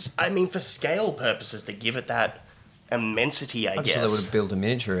 because, I mean, for scale purposes, to give it that immensity, I I'm guess. sure they would have built a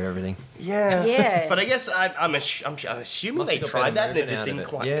miniature of everything. Yeah. Yeah. But I guess I'm assuming Must they have got tried better that and it movement just out of didn't it.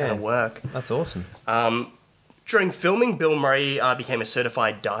 quite Yeah. kind of work. That's awesome. During filming, Bill Murray became a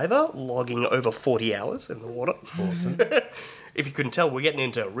certified diver, logging over 40 hours in the water. Awesome. If you couldn't tell, we're getting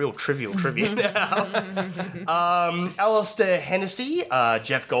into real trivial trivia now. Alistair Hennessy,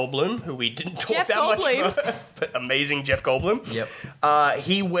 Jeff Goldblum, who we didn't talk Jeff that much Goldblum's. about, but amazing Jeff Goldblum. Yep.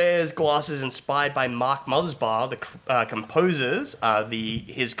 He wears glasses inspired by Mark Mothersbaugh, the composers,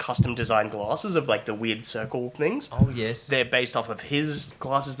 his custom designed glasses of like the weird circle things. Oh, yes. They're based off of his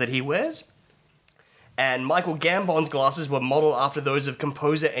glasses that he wears. And Michael Gambon's glasses were modeled after those of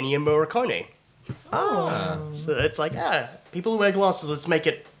composer Ennio Morricone. So it's like, people who wear glasses, let's make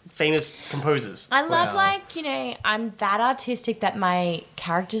it famous composers. I love, Wow. I'm that artistic that my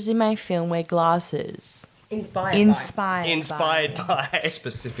characters in my film wear glasses. Inspired By.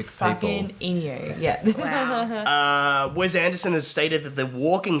 Specific people. Fucking Ennio. Yeah. Wow. Wes Anderson has stated that the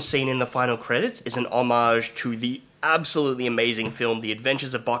walking scene in the final credits is an homage to the absolutely amazing film The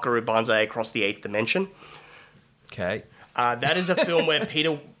Adventures of Buckaroo Banzai Across the Eighth Dimension. Okay. That is a film where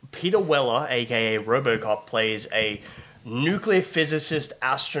Peter Weller, aka RoboCop, plays a nuclear physicist,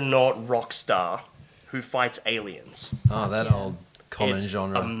 astronaut, rock star who fights aliens. Oh, that old common It's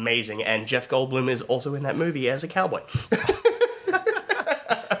genre. amazing, and Jeff Goldblum is also in that movie as a cowboy.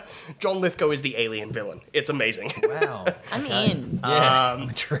 John Lithgow is the alien villain. It's amazing. Wow. I'm in. Yeah. I'm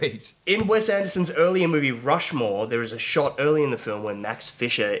intrigued. In Wes Anderson's earlier movie Rushmore, there is a shot early in the film where Max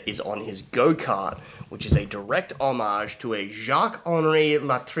Fisher is on his go-kart, which is a direct homage to a Jacques-Henri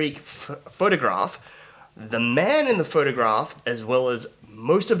Latrique photograph. The man in the photograph, as well as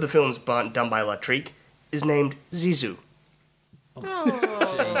most of the films done by Latrique, is named Zissou.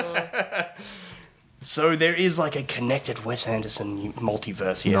 Jeez. So there is like a connected Wes Anderson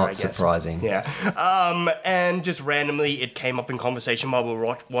multiverse here, I Not guess. surprising. Yeah. And just randomly, it came up in conversation while we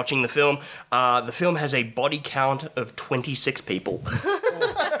were watching the film. The film has a body count of 26 people.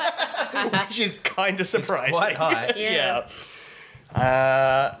 Which is kind of surprising. quite high. Yeah.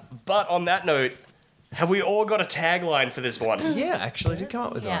 But on that note, have we all got a tagline for this one? Yeah, actually did come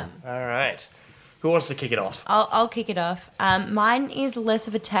up with Yeah. one. All right. Who wants to kick it off? I'll kick it off. Mine is less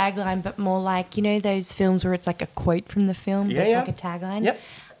of a tagline, but more like, you know, those films where it's like a quote from the film, but it's like a tagline? Yep.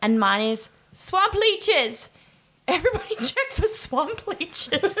 And mine is, swamp leeches! Everybody check for swamp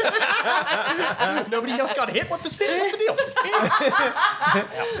leeches. Nobody else got hit? What's the deal?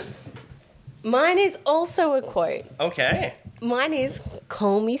 Mine is also a quote. Okay. Mine is,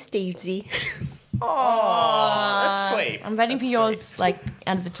 call me Stevesy. Oh, that's sweet. I'm voting for yours, like,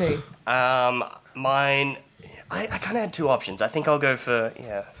 out of the two. Mine, I kind of had two options. I think I'll go for,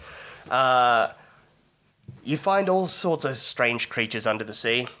 you find all sorts of strange creatures under the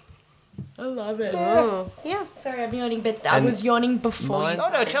sea. I love it. Oh, yeah. Sorry, I'm yawning, but I was yawning before mine- you Oh,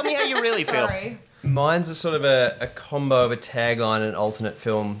 no, tell me how you really feel. Sorry. Mine's a sort of a combo of a tagline and an alternate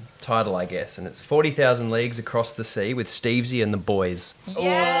film title, I guess. And it's 40,000 Leagues Across the Sea with Stevesy and the Boys. Oh,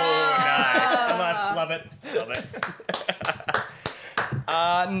 nice. Love it.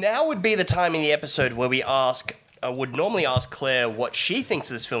 Now would be the time in the episode where we would normally ask Claire what she thinks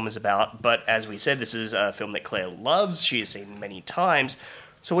this film is about, but as we said, this is a film that Claire loves. She has seen many times.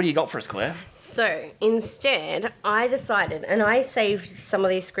 So what do you got for us, Claire? So instead, I decided, and I saved some of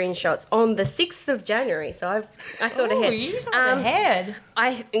these screenshots on the 6th of January. So I thought ahead. You thought ahead.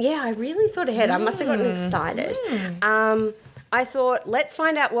 I really thought ahead. I must have gotten excited. I thought, let's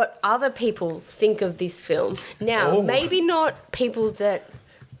find out what other people think of this film. Now, maybe not people that,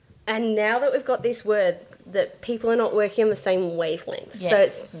 and now that we've got this word, that people are not working on the same wavelength. Yes. So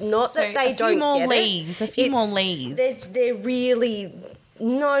it's not that they don't get A few more leaves. They're really,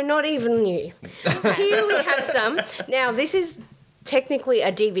 no, not even you. Here we have some. Now, this is technically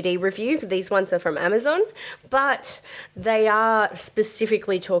a DVD review. These ones are from Amazon, but they are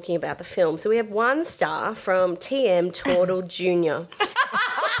specifically talking about the film. So we have 1 star from TM Tortle Jr.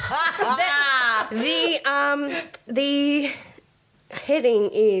 The heading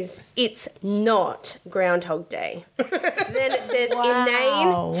is, it's not Groundhog Day. Then it says,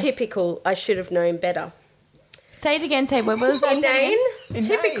 inane, typical, I should have known better. Say it again. What was that? Inane,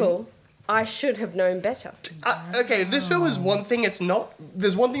 typical, I should have known better. Okay, this film is one thing it's not.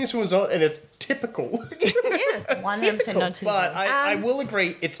 There's one thing this film is not, and it's typical. Yeah, 100% not typical. But I will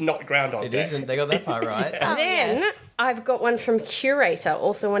agree, it's not Groundhog Day. It isn't. They got that part right. Then I've got one from Curator,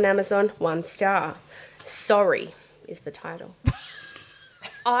 also on Amazon, 1 star. Sorry is the title.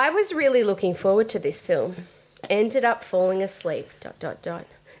 I was really looking forward to this film. Ended up falling asleep, ...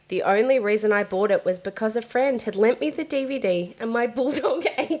 The only reason I bought it was because a friend had lent me the DVD and my bulldog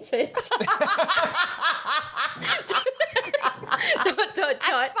ate it. ...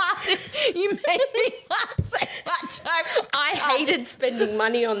 You made me laugh so much. I hated spending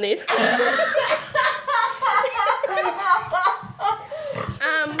money on this.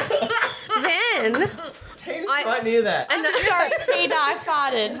 Then Right near that. Sorry, Tina, I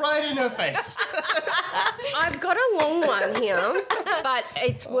farted. Right in her face. I've got a long one here, but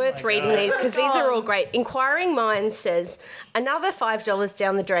it's worth reading these because these are all great. Inquiring Minds says, another $5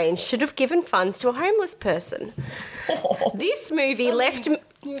 down the drain, should have given funds to a homeless person. This movie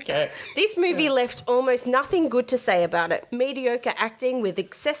left almost nothing good to say about it. Mediocre acting with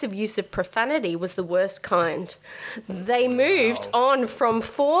excessive use of profanity was the worst kind. They moved on from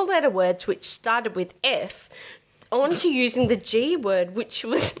 4-letter words which started with F on to using the G word, which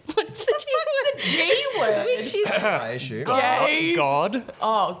was... What's the G word? Which is... I assume. God.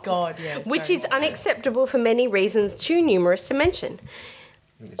 Oh, God, yeah. Which is unacceptable for many reasons too numerous to mention.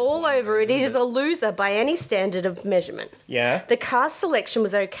 All over it is a loser by any standard of measurement. Yeah. The cast selection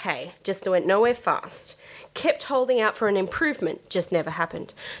was okay, just went nowhere fast. Kept holding out for an improvement, just never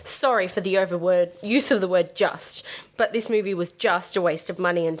happened. Sorry for the use of the word just, but this movie was just a waste of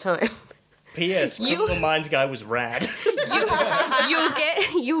money and time. P.S. Criminal Minds guy was rad.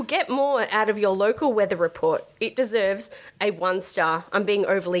 You'll get more out of your local weather report. It deserves a 1 star. I'm being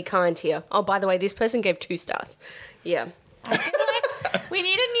overly kind here. Oh, by the way, this person gave 2 stars. Yeah. I feel like we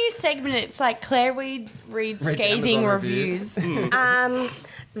need a new segment. It's like Claire reads scathing Amazon reviews.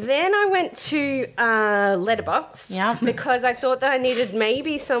 Then I went to Letterboxd because I thought that I needed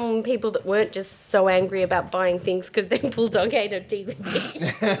maybe some people that weren't just so angry about buying things because their bulldog ate a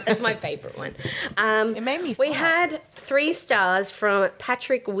DVD. That's my favourite one. It made me We had 3 stars from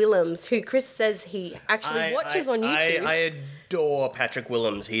Patrick Willems, who Chris says he actually watches on YouTube. I adore Patrick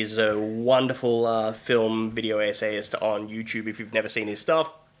Willems. He's a wonderful film video essayist on YouTube. If you've never seen his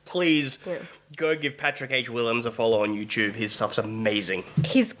stuff, please go give Patrick H. Willems a follow on YouTube. His stuff's amazing.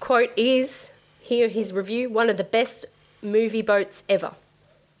 His quote is, here his review, one of the best movie boats ever.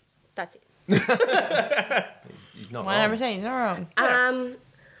 That's it. He's not wrong. 100%, he's not wrong.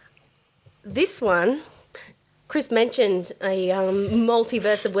 This one, Chris mentioned a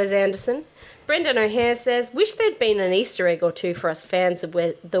multiverse of Wes Anderson. Brendan O'Hare says, wish there'd been an Easter egg or two for us fans of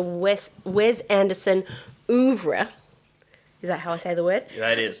the Wes Anderson oeuvre. Is that how I say the word?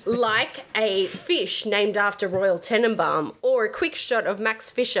 That is. Like a fish named after Royal Tenenbaum, or a quick shot of Max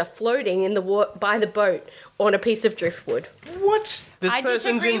Fisher floating in by the boat on a piece of driftwood. What? This I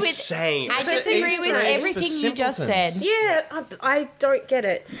person's disagree with- insane. I disagree with everything you just said. Yeah, I don't get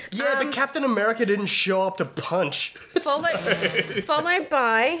it. Yeah, but Captain America didn't show up to punch. Followed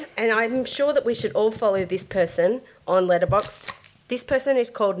by, and I'm sure that we should all follow this person on Letterboxd. This person is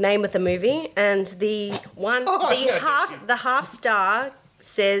called Name of the Movie, and the half star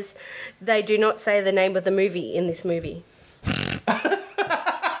says they do not say the name of the movie in this movie.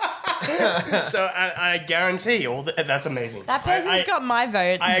 So I guarantee you, that's amazing. That person's got my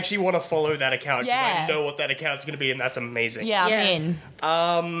vote. I actually want to follow that account because Yeah. I know what that account's going to be, and that's amazing. yeah, Yeah.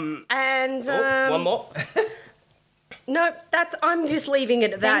 I'm in. And one more. no, I'm just leaving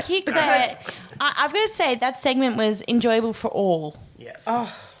it at that. Thank you, Claire. I've got to say, that segment was enjoyable for all. Yes.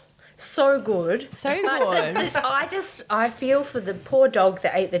 So good. So good. I feel for the poor dog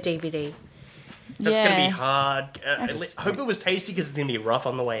that ate the DVD. That's yeah. going to be hard. I hope it was tasty because it's going to be rough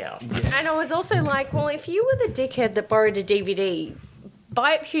on the way out. And I was also like, well, if you were the dickhead that borrowed a DVD,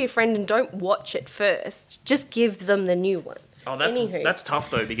 buy it for your friend and don't watch it first. Just give them the new one. Oh, that's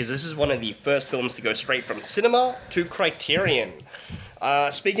tough though, because this is one of the first films to go straight from cinema to Criterion.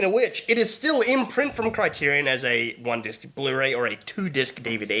 Speaking of which, it is still in print from Criterion as a 1-disc Blu-ray or a 2-disc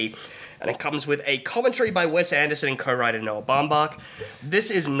DVD, and it comes with a commentary by Wes Anderson and co-writer Noah Baumbach.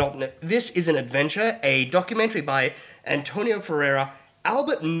 This is an adventure, a documentary by Antonio Ferreira,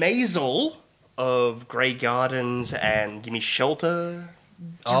 Albert Maisel of Grey Gardens and Gimme Shelter.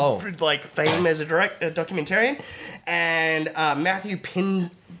 Like fame as a documentarian, and Matthew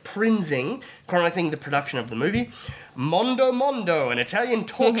Prinzing chronicling the production of the movie. Mondo, an Italian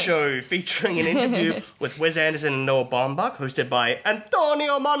talk show featuring an interview with Wes Anderson and Noah Baumbach, hosted by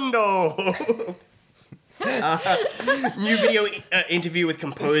Antonio Mondo. New video interview with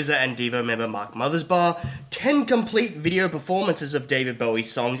composer and Devo member Mark Mothersbaugh. 10 complete video performances of David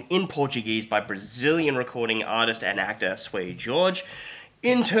Bowie's songs in Portuguese by Brazilian recording artist and actor Sway George.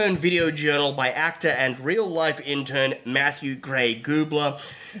 Intern video journal by actor and real-life intern Matthew Gray Gubler.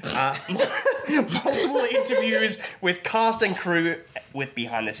 Multiple interviews with cast and crew with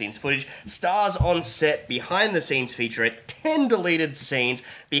behind-the-scenes footage. Stars on set, behind-the-scenes featurette, 10 deleted scenes,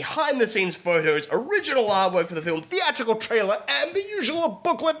 behind-the-scenes photos, original artwork for the film, theatrical trailer, and the usual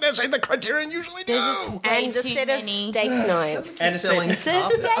booklet and essay that Criterion usually do. And a set of steak knives. And There's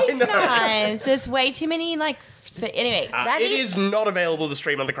steak knives. There's way too many, anyway. It is not available to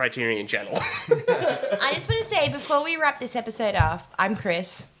stream on the Criterion channel. I just want to say, before we wrap this episode off, I'm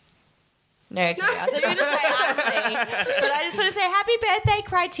Chris. No, okay, I thought you were going to say I'm Lee. But I just want to say happy birthday,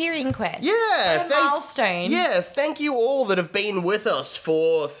 Criterion Quest. Yeah. What a milestone. Yeah, thank you all that have been with us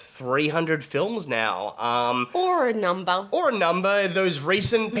for 300 films now. Or a number. Those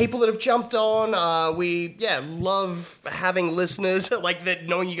recent people that have jumped on. We love having listeners, like that,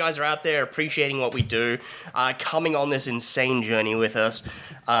 knowing you guys are out there, appreciating what we do, coming on this insane journey with us.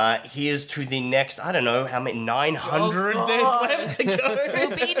 Here's to the next, I don't know, how many, 900 there's left to go.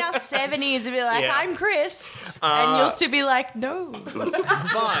 We'll be in our 70s and be like, Yeah. I'm Chris. And you'll still be like, no. But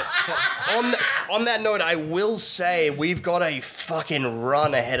on that note, I will say we've got a fucking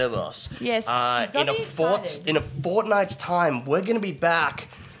run ahead of us. Yes, you've got in me excited. a fortnight's time, we're going to be back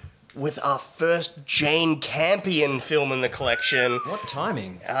with our first Jane Campion film in the collection. What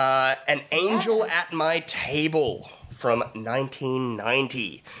timing? An Angel at My Table from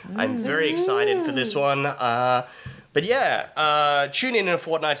 1990. I'm very excited for this one. But yeah, tune in a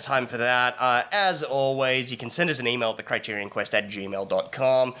fortnight's time for that. As always, you can send us an email at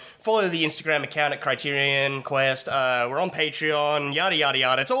thecriterionquest@gmail.com. Follow the Instagram account at Criterion Quest. We're on Patreon, yada, yada,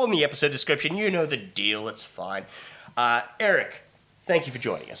 yada. It's all in the episode description. You know the deal. It's fine. Eric, thank you for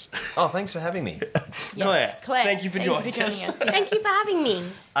joining us. Oh, thanks for having me. Yes, Claire, thank you for joining us. Yeah. Thank you for having me.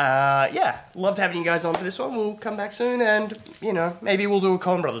 Loved having you guys on for this one. We'll come back soon, and maybe we'll do a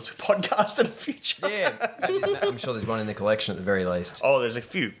Coen Brothers podcast in the future. Yeah, I'm sure there's one in the collection at the very least. Oh, there's a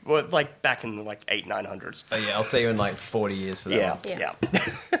few. Well, like back in the 800-900s. Oh yeah, I'll see you in 40 years for that one.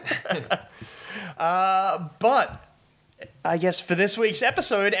 Yeah. But I guess for this week's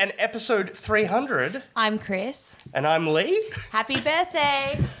episode and episode 300, I'm Chris. and I'm Lee. Happy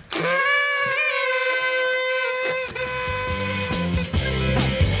birthday.